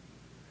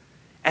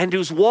and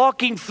who's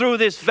walking through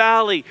this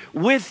valley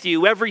with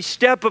you every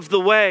step of the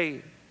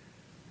way.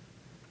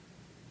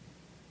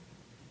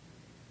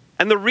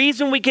 And the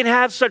reason we can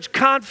have such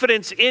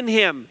confidence in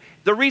him,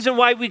 the reason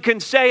why we can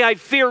say, I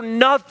fear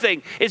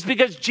nothing, is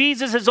because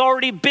Jesus has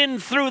already been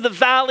through the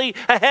valley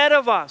ahead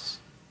of us.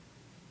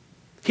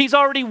 He's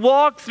already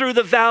walked through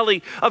the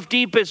valley of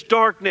deepest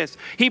darkness.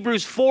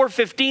 Hebrews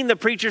 4:15, the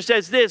preacher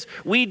says this,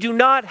 we do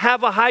not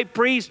have a high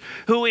priest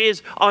who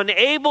is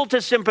unable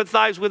to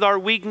sympathize with our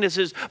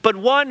weaknesses, but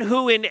one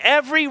who in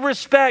every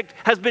respect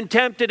has been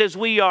tempted as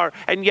we are,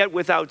 and yet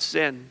without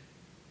sin.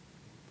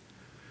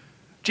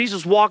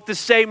 Jesus walked the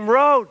same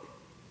road.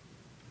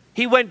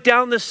 He went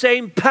down the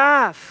same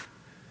path.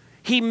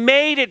 He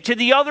made it to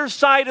the other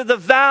side of the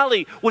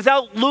valley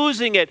without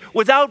losing it,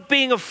 without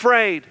being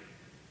afraid.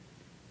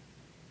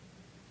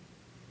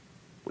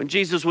 When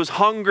Jesus was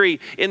hungry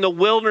in the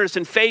wilderness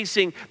and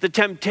facing the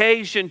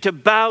temptation to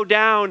bow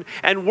down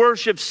and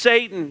worship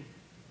Satan.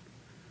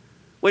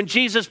 When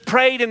Jesus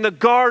prayed in the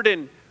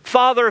garden,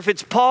 Father, if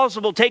it's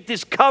possible, take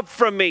this cup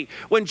from me.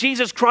 When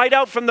Jesus cried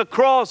out from the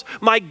cross,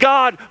 my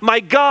God,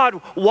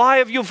 why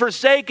have you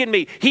forsaken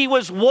me? He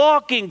was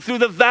walking through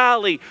the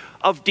valley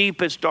of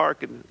deepest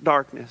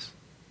darkness.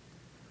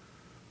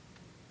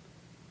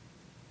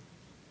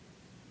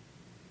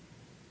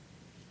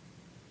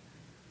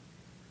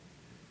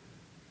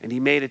 And he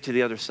made it to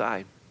the other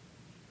side.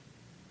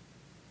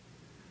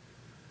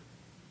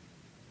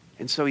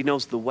 And so he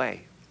knows the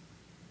way.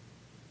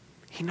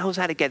 He knows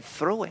how to get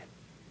through it.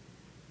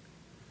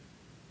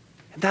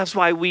 And that's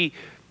why we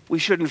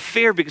shouldn't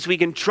fear, because we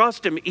can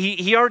trust him.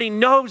 He already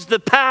knows the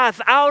path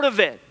out of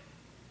it.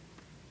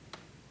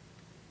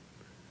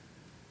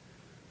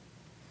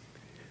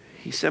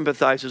 He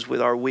sympathizes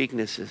with our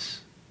weaknesses.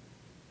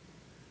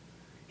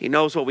 He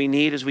knows what we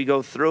need as we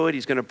go through it.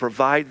 He's going to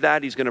provide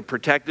that. He's going to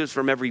protect us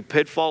from every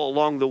pitfall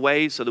along the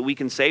way so that we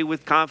can say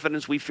with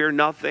confidence, we fear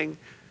nothing.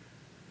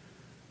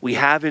 We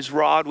have his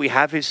rod. We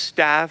have his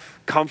staff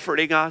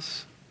comforting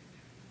us.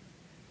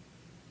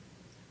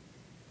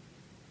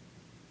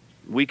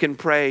 We can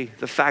pray,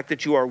 the fact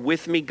that you are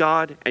with me,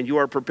 God, and you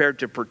are prepared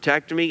to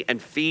protect me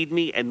and feed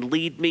me and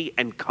lead me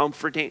and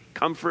comfort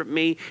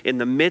me in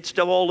the midst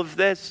of all of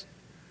this.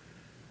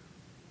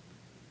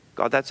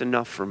 God, that's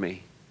enough for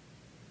me.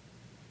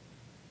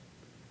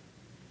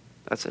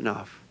 That's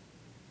enough.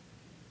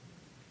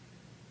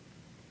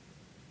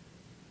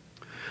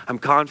 I'm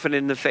confident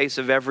in the face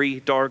of every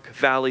dark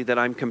valley that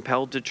I'm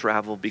compelled to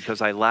travel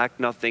because I lack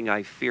nothing,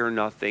 I fear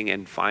nothing,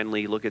 and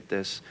finally, look at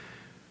this,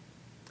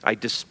 I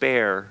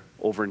despair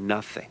over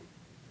nothing.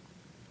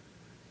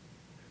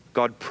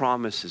 God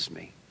promises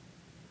me.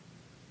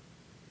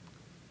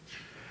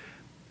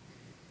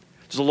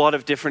 There's a lot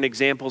of different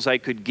examples I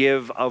could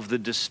give of the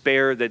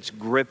despair that's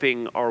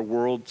gripping our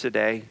world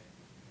today.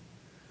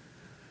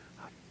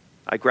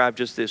 I grabbed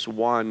just this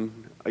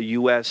one, a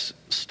U.S.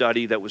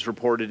 study that was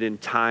reported in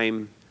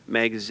Time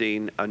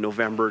magazine,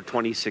 November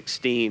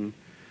 2016.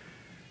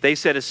 They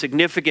said a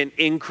significant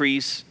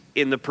increase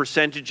in the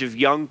percentage of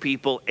young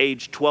people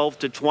aged 12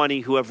 to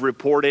 20 who have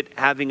reported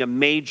having a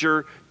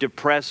major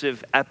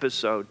depressive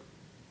episode.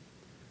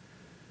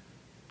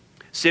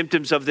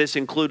 Symptoms of this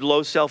include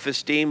low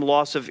self-esteem,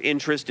 loss of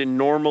interest in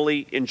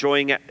normally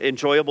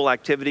enjoyable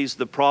activities,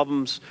 the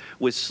problems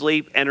with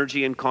sleep,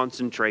 energy, and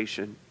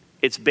concentration.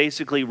 It's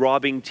basically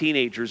robbing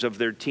teenagers of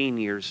their teen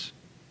years.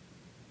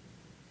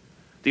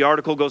 The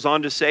article goes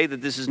on to say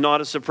that this is not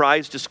a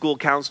surprise to school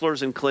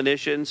counselors and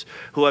clinicians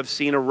who have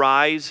seen a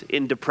rise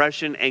in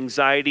depression,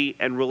 anxiety,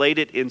 and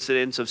related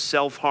incidents of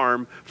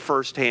self-harm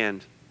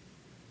firsthand.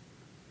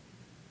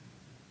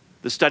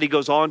 The study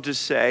goes on to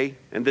say,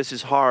 and this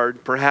is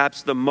hard,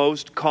 perhaps the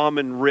most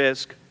common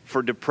risk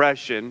for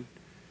depression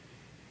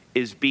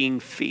is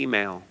being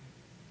female.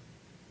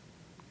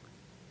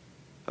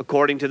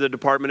 According to the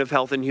Department of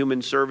Health and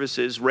Human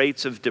Services,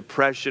 rates of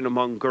depression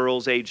among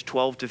girls aged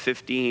 12 to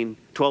 17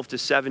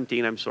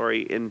 in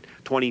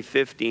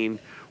 2015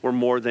 were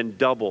more than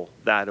double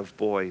that of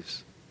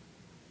boys.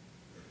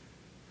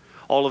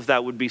 All of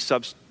that would be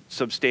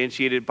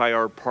substantiated by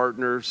our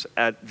partners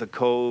at The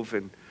Cove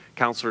and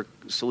Counselor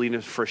Selena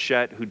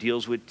Frechette, who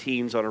deals with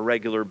teens on a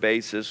regular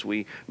basis.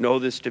 We know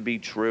this to be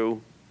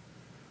true.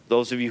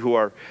 Those of you who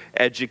are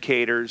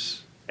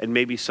educators, and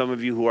maybe some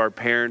of you who are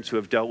parents who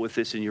have dealt with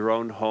this in your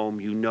own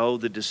home, you know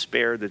the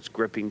despair that's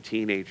gripping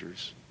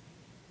teenagers.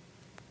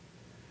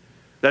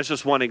 That's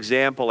just one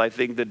example. I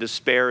think the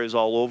despair is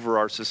all over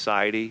our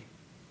society,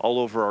 all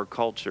over our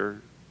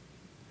culture.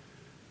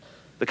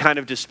 The kind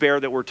of despair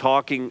that we're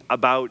talking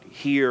about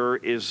here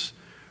is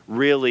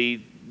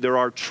really, there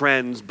are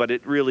trends, but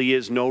it really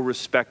is no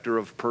respecter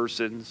of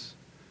persons,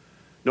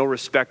 no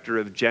respecter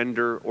of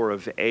gender or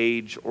of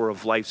age or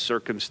of life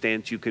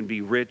circumstance. You can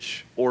be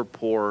rich or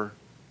poor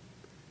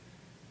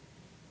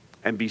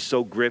and be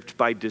so gripped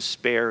by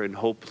despair and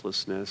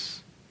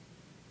hopelessness.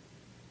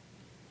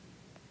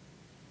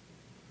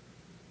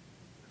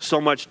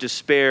 So much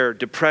despair,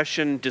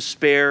 depression,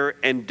 despair,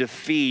 and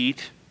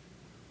defeat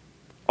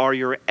are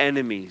your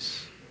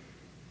enemies.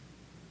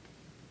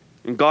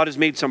 And God has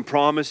made some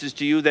promises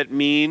to you that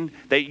mean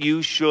that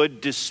you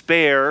should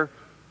despair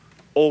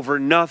over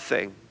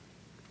nothing.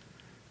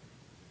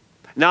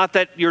 Not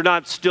that you're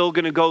not still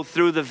going to go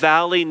through the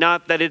valley,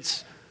 not that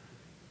it's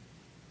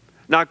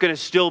not going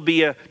to still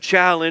be a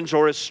challenge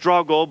or a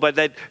struggle, but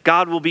that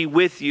God will be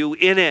with you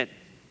in it.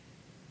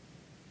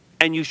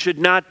 And you should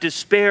not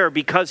despair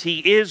because He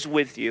is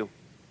with you.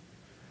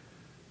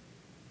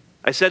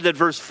 I said that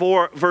verse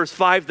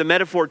 5, the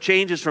metaphor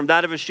changes from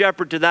that of a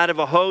shepherd to that of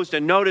a host.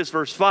 And notice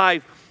verse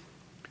 5,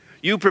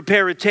 you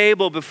prepare a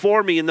table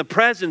before me in the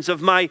presence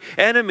of my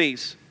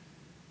enemies.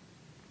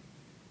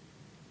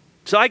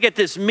 So I get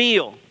this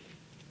meal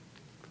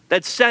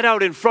that's set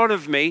out in front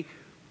of me.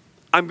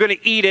 I'm going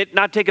to eat it,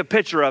 not take a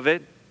picture of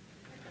it.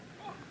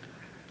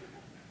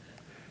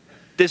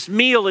 This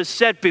meal is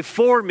set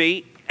before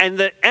me, and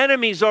the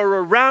enemies are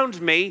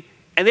around me,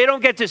 and they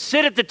don't get to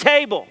sit at the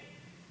table.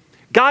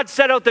 God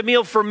set out the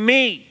meal for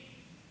me.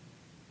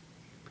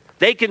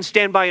 They can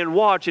stand by and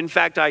watch. In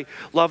fact, I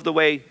love the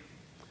way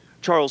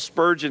Charles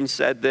Spurgeon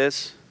said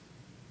this.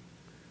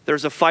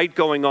 There's a fight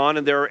going on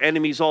and there are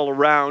enemies all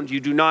around. You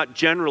do not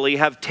generally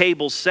have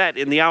tables set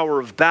in the hour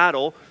of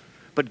battle,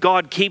 but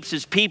God keeps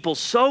His people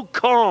so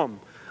calm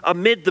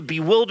amid the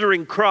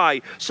bewildering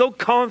cry, so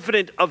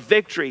confident of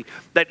victory,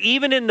 that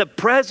even in the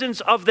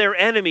presence of their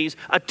enemies,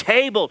 a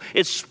table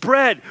is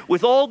spread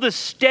with all the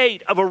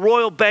state of a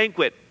royal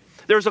banquet.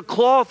 There's a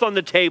cloth on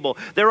the table.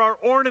 There are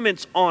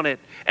ornaments on it.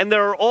 And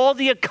there are all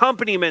the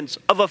accompaniments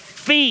of a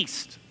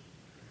feast.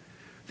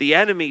 The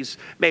enemies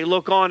may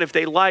look on if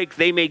they like.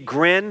 They may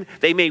grin.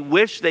 They may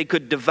wish they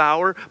could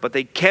devour. But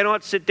they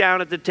cannot sit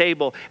down at the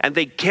table. And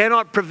they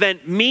cannot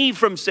prevent me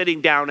from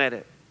sitting down at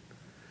it.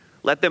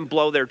 Let them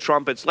blow their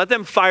trumpets. Let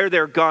them fire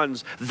their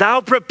guns. Thou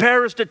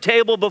preparest a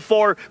table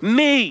before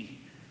me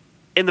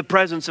in the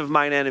presence of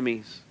mine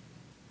enemies.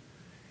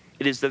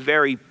 It is the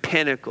very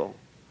pinnacle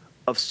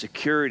of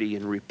security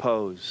and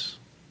repose.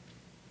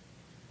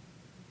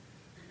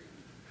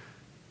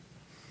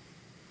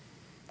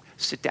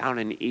 Sit down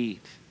and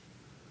eat.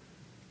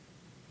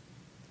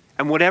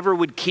 And whatever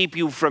would keep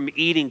you from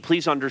eating,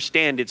 please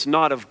understand it's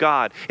not of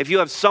God. If you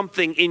have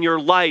something in your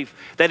life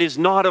that is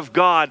not of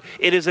God,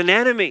 it is an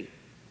enemy.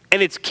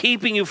 And it's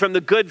keeping you from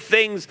the good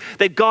things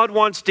that God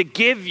wants to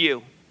give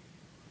you.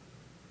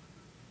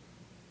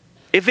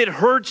 If it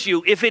hurts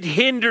you, if it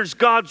hinders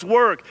God's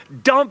work,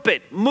 dump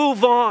it,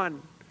 move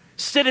on.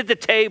 Sit at the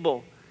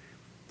table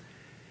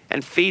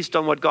and feast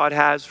on what God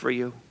has for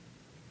you.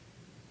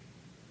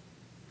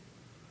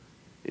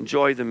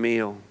 Enjoy the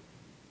meal.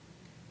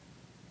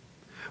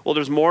 Well,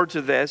 there's more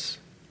to this.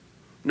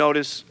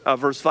 Notice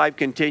verse 5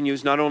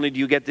 continues. Not only do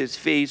you get this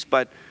feast,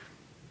 but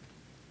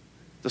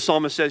the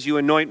psalmist says, you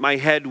anoint my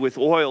head with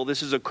oil.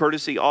 This is a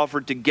courtesy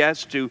offered to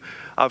guests to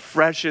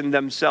freshen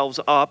themselves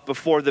up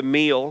before the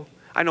meal.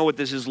 I know what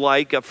this is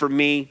like for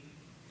me.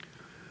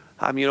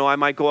 I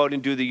might go out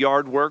and do the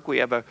yard work. We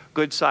have a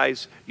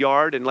good-sized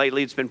yard, and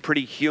lately it's been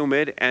pretty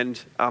humid, and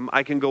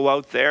I can go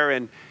out there,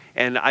 and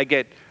I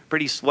get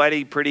pretty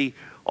sweaty, pretty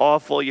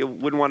awful. You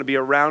wouldn't want to be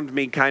around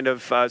me, kind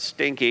of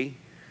stinky.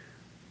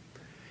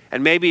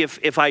 And maybe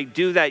if I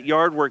do that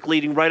yard work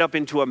leading right up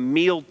into a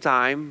meal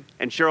time,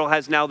 and Cheryl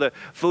has now the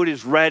food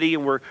is ready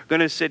and we're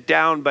going to sit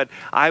down, but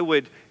I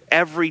would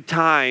every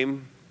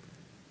time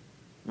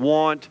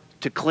want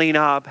to clean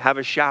up, have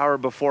a shower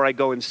before I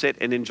go and sit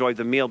and enjoy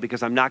the meal,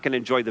 because I'm not going to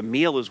enjoy the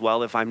meal as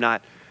well if I'm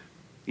not,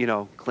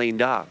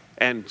 cleaned up.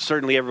 And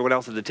certainly everyone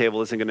else at the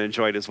table isn't going to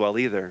enjoy it as well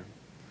either.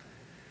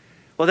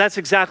 Well, that's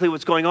exactly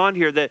what's going on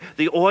here.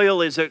 The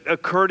oil is a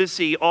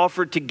courtesy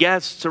offered to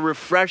guests to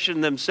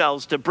refreshen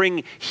themselves, to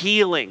bring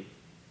healing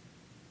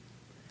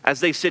as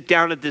they sit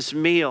down at this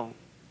meal.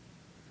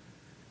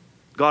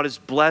 God is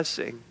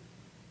blessing.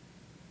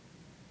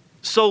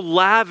 So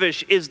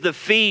lavish is the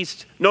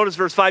feast. Notice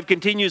verse 5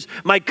 continues,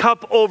 my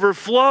cup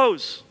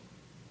overflows.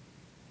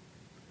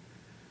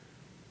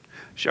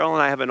 Cheryl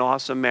and I have an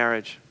awesome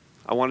marriage.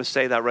 I want to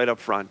say that right up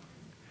front.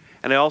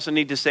 And I also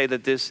need to say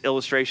that this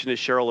illustration is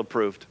Cheryl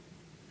approved.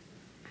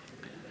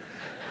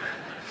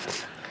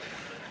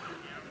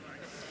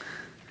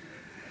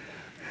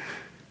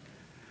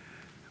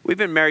 We've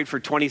been married for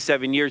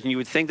 27 years, and you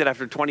would think that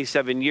after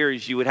 27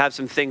 years, you would have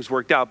some things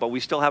worked out, but we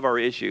still have our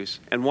issues.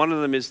 And one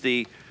of them is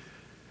the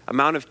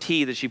amount of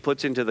tea that she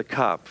puts into the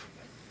cup.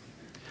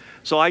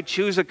 So I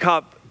choose a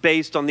cup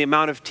based on the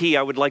amount of tea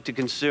I would like to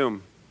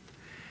consume.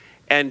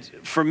 And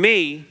for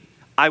me,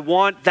 I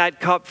want that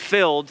cup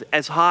filled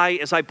as high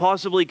as I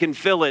possibly can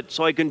fill it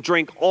so I can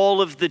drink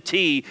all of the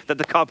tea that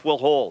the cup will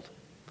hold.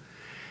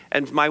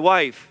 And my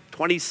wife,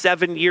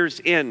 27 years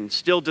in,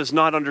 still does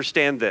not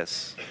understand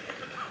this.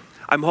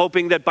 I'm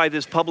hoping that by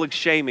this public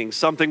shaming,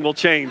 something will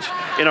change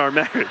in our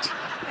marriage.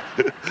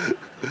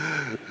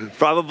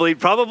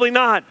 Probably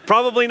not.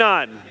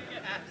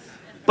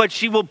 But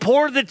she will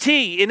pour the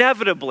tea,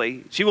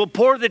 inevitably. She will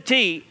pour the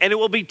tea, and it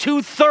will be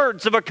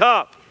 2/3 of a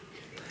cup.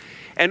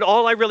 And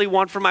all I really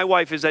want for my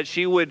wife is that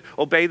she would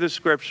obey the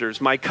scriptures.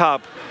 My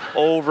cup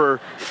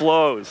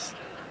overflows.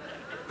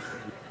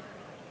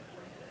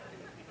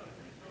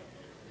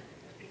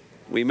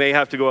 We may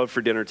have to go out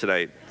for dinner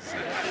tonight.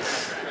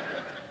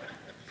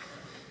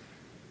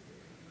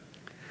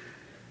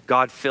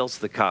 God fills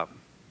the cup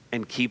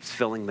and keeps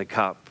filling the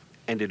cup,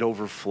 and it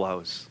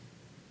overflows.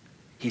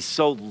 He's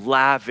so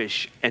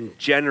lavish and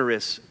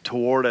generous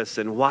toward us,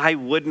 and why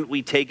wouldn't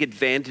we take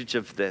advantage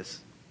of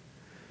this?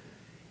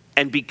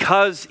 And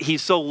because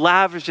he's so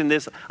lavish in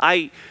this,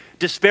 I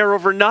despair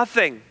over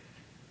nothing.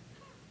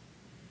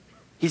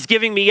 He's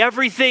giving me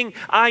everything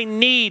I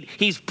need.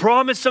 He's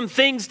promised some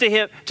things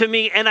to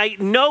me, and I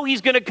know he's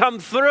going to come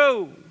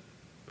through.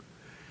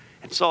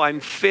 And so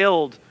I'm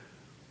filled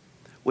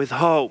with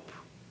hope.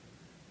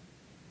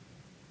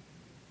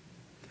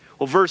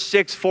 Well, verse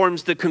 6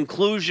 forms the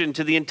conclusion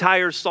to the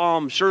entire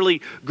psalm.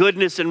 Surely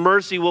goodness and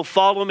mercy will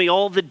follow me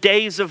all the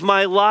days of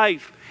my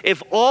life.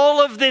 If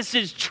all of this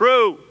is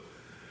true,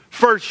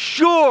 for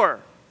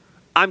sure,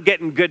 I'm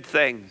getting good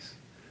things.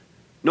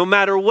 No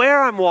matter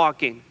where I'm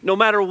walking, no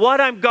matter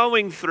what I'm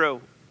going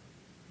through.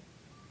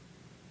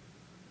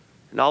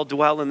 And I'll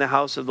dwell in the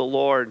house of the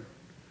Lord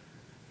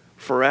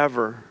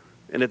forever.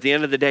 And at the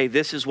end of the day,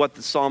 this is what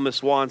the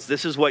psalmist wants.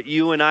 This is what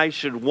you and I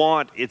should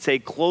want. It's a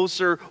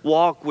closer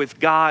walk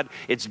with God.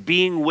 It's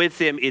being with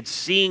him. It's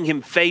seeing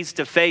him face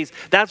to face.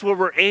 That's what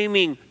we're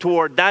aiming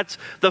toward. That's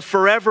the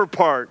forever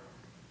part.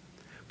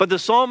 But the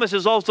psalmist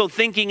is also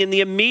thinking in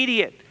the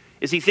immediate.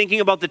 Is he thinking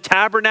about the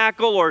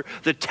tabernacle or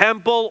the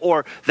temple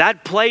or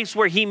that place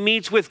where he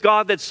meets with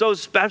God that's so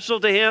special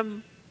to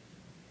him?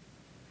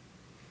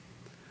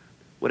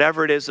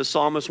 Whatever it is, the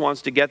psalmist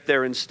wants to get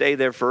there and stay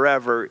there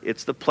forever.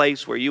 It's the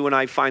place where you and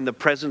I find the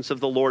presence of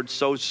the Lord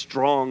so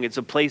strong. It's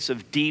a place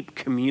of deep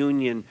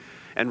communion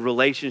and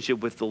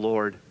relationship with the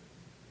Lord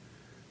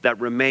that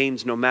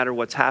remains no matter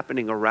what's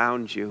happening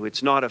around you.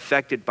 It's not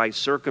affected by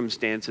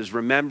circumstances.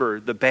 Remember,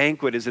 the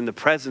banquet is in the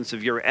presence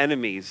of your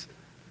enemies.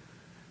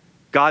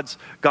 God's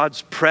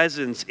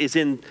presence is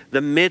in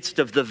the midst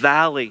of the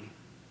valley.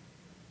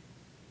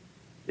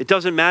 It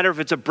doesn't matter if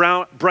it's a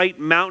bright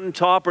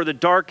mountaintop or the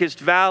darkest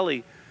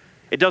valley.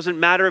 It doesn't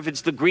matter if it's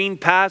the green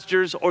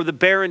pastures or the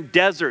barren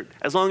desert,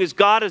 as long as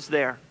God is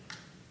there.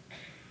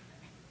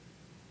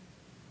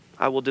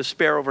 I will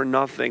despair over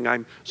nothing.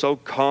 I'm so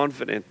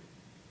confident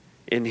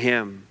in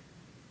him.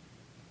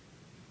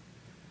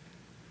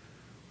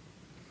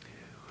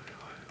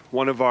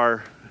 One of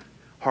our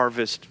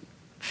Harvest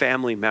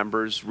family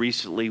members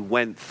recently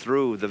went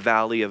through the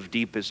valley of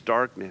deepest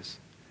darkness.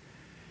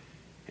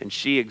 And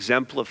she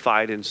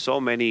exemplified in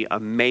so many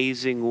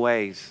amazing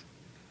ways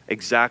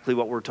exactly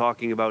what we're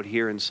talking about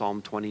here in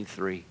Psalm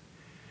 23.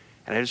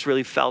 And I just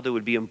really felt it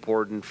would be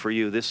important for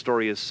you. This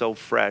story is so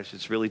fresh.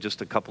 It's really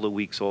just a couple of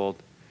weeks old.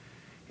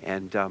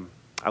 And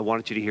I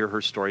wanted you to hear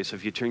her story. So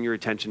if you turn your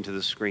attention to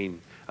the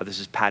screen, this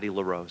is Patty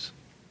LaRose.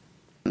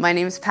 My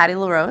name is Patty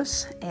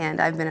LaRose,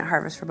 and I've been at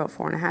Harvest for about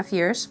 4.5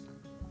 years.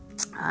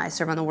 I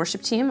serve on the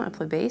worship team. I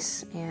play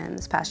bass, and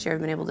this past year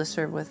I've been able to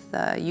serve with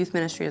youth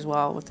ministry as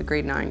well with the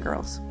grade 9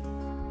 girls.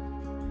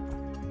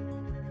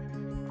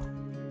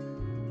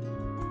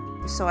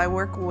 So I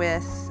work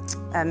with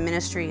a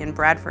ministry in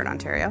Bradford,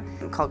 Ontario,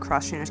 called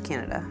Cross Trainers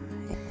Canada.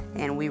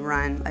 And we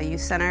run a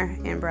youth center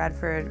in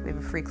Bradford. We have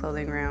a free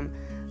clothing room,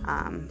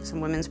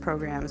 some women's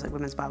programs like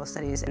women's Bible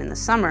studies. And in the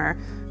summer,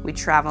 we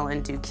travel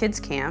and do kids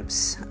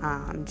camps.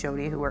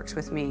 Jody, who works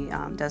with me,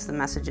 does the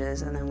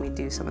messages, and then we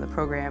do some of the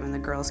program and the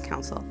girls'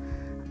 council.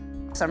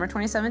 Summer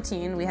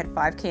 2017, we had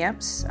 5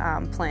 camps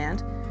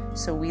planned.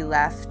 So we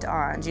left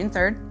on June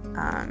 3rd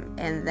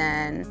and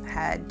then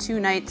had 2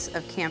 nights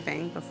of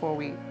camping before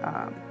we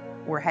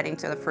were heading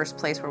to the first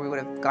place where we would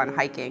have gone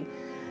hiking.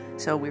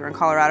 So we were in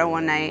Colorado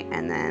one night,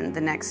 and then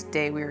the next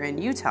day we were in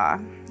Utah,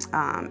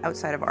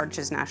 outside of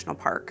Arches National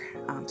Park.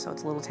 So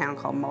it's a little town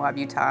called Moab,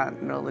 Utah, in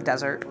the middle of the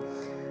desert.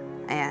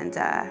 And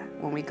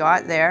when we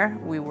got there,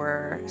 we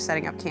were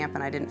setting up camp,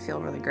 and I didn't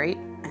feel really great.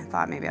 I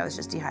thought maybe I was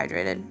just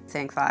dehydrated.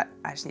 Thought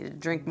I just needed to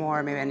drink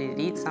more, maybe I needed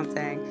to eat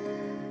something.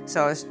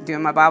 So I was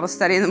doing my Bible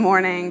study in the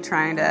morning,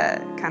 trying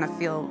to kind of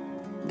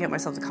get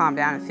myself to calm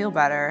down and feel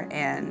better,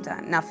 and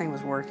nothing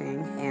was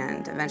working,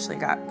 and eventually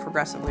got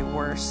progressively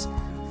worse.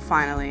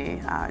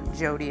 Finally,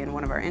 Jody and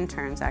one of our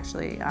interns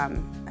actually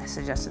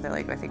suggested that,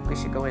 I think we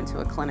should go into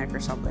a clinic or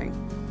something.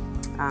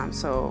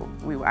 So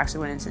we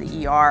actually went into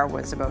the ER,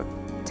 was about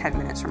 10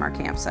 minutes from our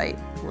campsite,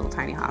 a little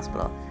tiny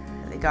hospital.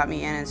 They got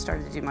me in and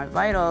started to do my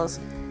vitals,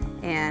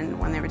 and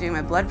when they were doing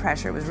my blood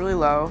pressure, it was really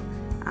low.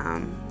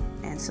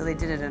 And so they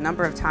did it a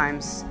number of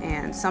times,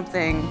 and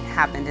something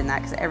happened in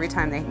that, because every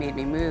time they made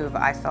me move,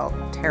 I felt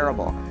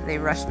terrible. They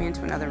rushed me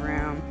into another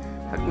room,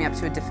 hooked me up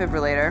to a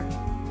defibrillator,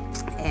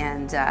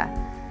 and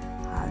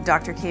the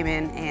doctor came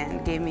in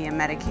and gave me a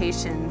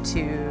medication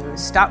to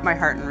stop my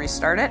heart and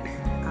restart it,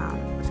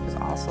 which was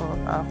also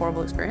a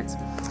horrible experience.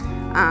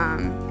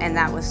 And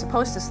that was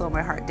supposed to slow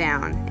my heart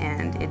down,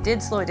 and it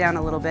did slow it down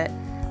a little bit,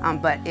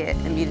 but it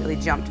immediately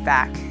jumped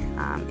back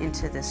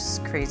into this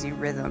crazy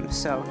rhythm.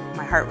 So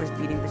my heart was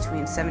beating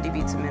between 70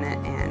 beats a minute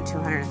and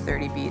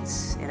 230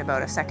 beats. In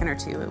about a second or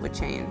two, it would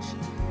change.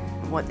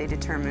 What they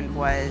determined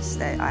was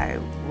that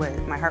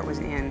my heart was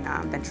in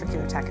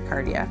ventricular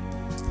tachycardia.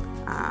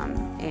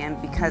 And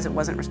because it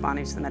wasn't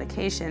responding to the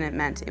medication, it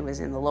meant it was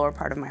in the lower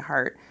part of my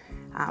heart,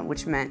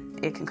 which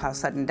meant it can cause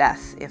sudden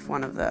death if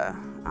one of the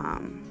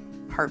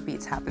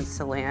heartbeats happens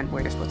to land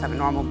where you're supposed to have a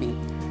normal beat.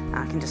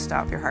 Can just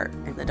stop your heart.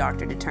 And the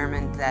doctor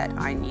determined that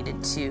I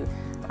needed to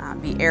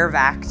be air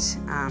vac'd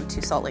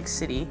to Salt Lake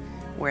City,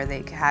 where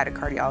they had a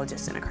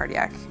cardiologist and a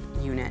cardiac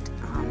unit,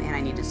 and I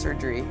needed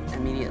surgery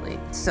immediately.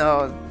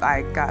 So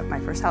I got my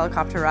first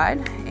helicopter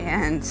ride,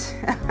 and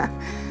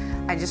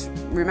I just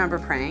remember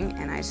praying,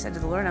 and I said to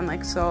the Lord, I'm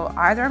like, so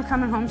either I'm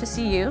coming home to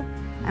see you,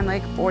 I'm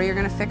like, or you're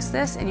gonna fix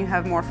this and you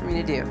have more for me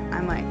to do.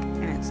 I'm like,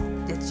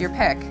 and it's your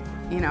pick,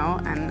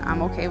 and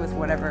I'm okay with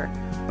whatever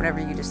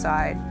you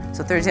decide.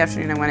 So Thursday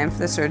afternoon I went in for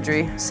the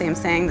surgery. Same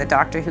thing, the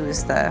doctor who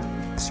is the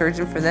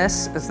surgeon for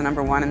this was the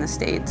 #1 in the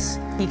States.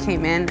 He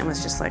came in and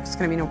was just like, it's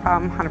gonna be no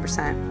problem,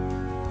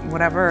 100%,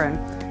 whatever,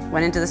 and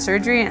went into the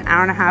surgery. An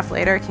hour and a half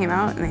later came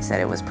out and they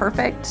said it was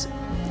perfect,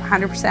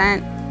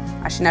 100%.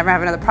 I should never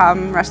have another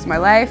problem the rest of my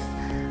life.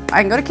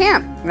 I can go to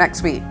camp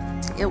next week.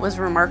 It was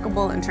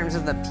remarkable in terms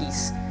of the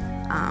peace.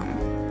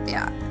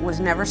 Was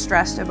never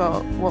stressed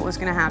about what was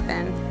gonna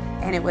happen.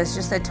 And it was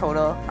just a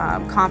total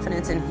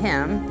confidence in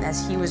him,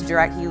 as he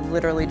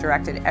literally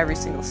directed every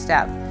single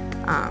step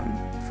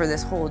for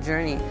this whole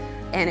journey.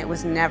 And it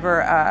was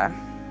never,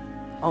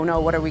 oh no,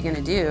 what are we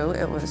gonna do?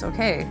 It was,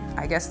 okay,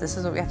 I guess this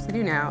is what we have to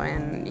do now.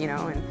 And,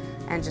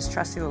 and just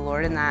trusting the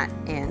Lord in that.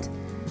 And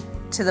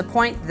to the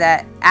point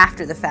that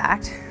after the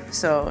fact,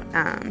 so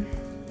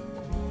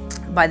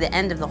by the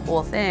end of the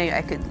whole thing,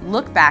 I could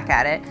look back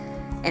at it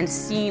and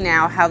see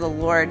now how the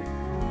Lord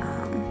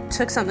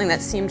took something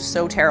that seemed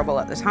so terrible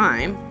at the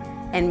time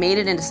and made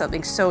it into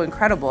something so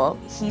incredible.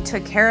 He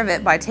took care of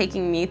it by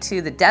taking me to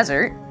the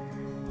desert,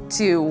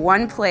 to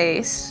one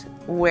place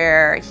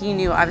where he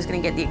knew I was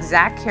going to get the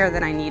exact care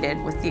that I needed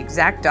with the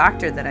exact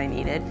doctor that I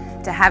needed,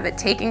 to have it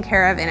taken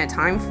care of in a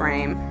time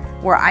frame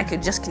where I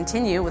could just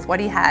continue with what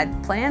he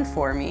had planned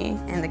for me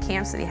and the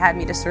camps that he had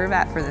me to serve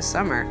at for this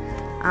summer.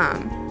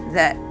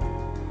 That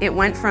it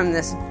went from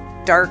this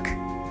dark,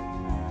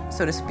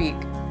 so to speak,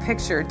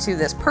 picture to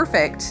this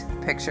perfect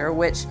picture,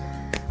 which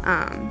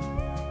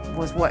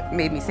was what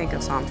made me think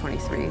of Psalm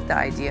 23, the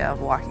idea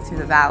of walking through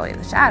the valley of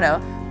the shadow.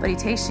 But he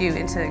takes you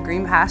into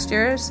green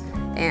pastures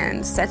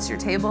and sets your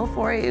table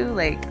for you.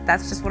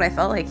 That's just what I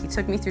felt like. He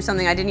took me through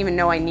something I didn't even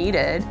know I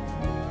needed,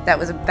 that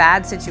was a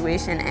bad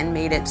situation, and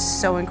made it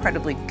so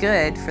incredibly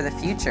good for the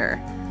future.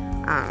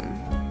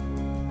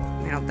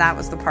 That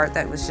was the part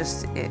that was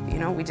just,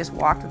 we just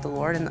walked with the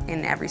Lord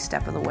in every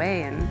step of the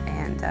way,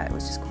 and it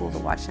was just cool to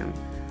watch him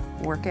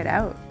work it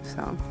out.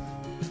 So.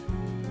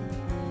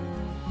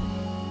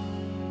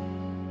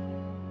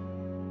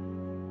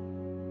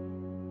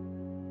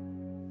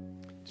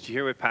 Did you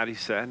hear what Patty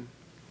said?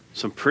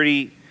 Some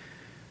pretty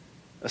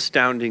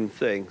astounding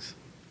things.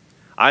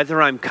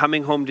 Either I'm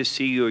coming home to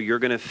see you or you're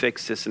going to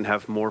fix this and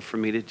have more for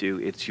me to do.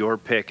 It's your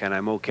pick, and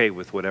I'm okay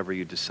with whatever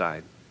you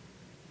decide.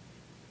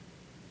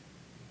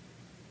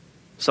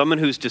 Someone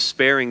who's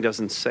despairing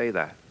doesn't say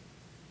that.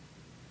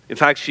 In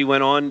fact, she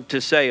went on to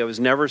say, I was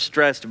never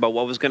stressed about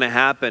what was going to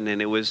happen,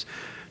 and it was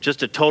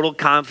just a total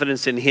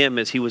confidence in him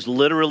as he was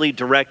literally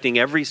directing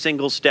every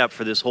single step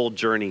for this whole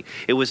journey.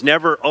 It was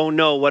never, oh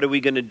no, what are we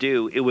going to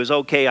do? It was,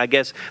 okay, I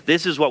guess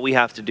this is what we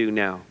have to do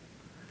now.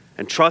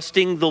 And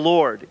trusting the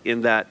Lord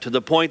in that, to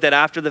the point that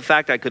after the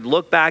fact I could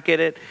look back at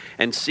it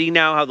and see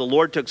now how the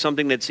Lord took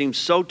something that seemed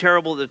so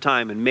terrible at the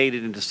time and made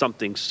it into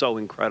something so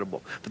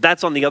incredible. But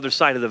that's on the other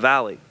side of the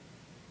valley.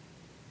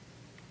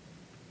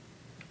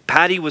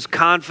 Patty was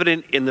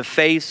confident in the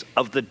face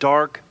of the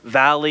dark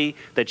valley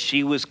that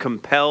she was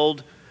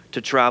compelled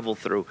to travel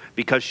through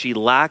because she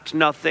lacked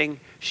nothing,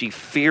 she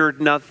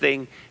feared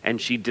nothing,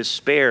 and she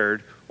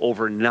despaired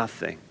over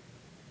nothing.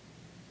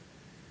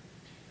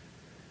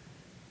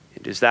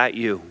 And is that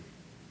you?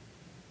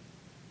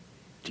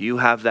 Do you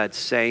have that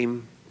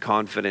same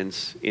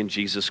confidence in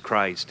Jesus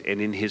Christ and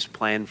in his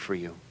plan for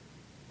you?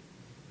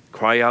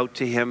 Cry out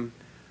to him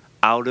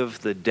out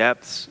of the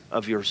depths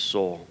of your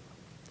soul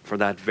for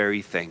that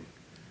very thing,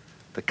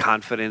 the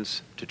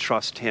confidence to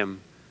trust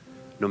him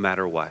no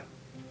matter what.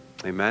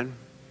 Amen.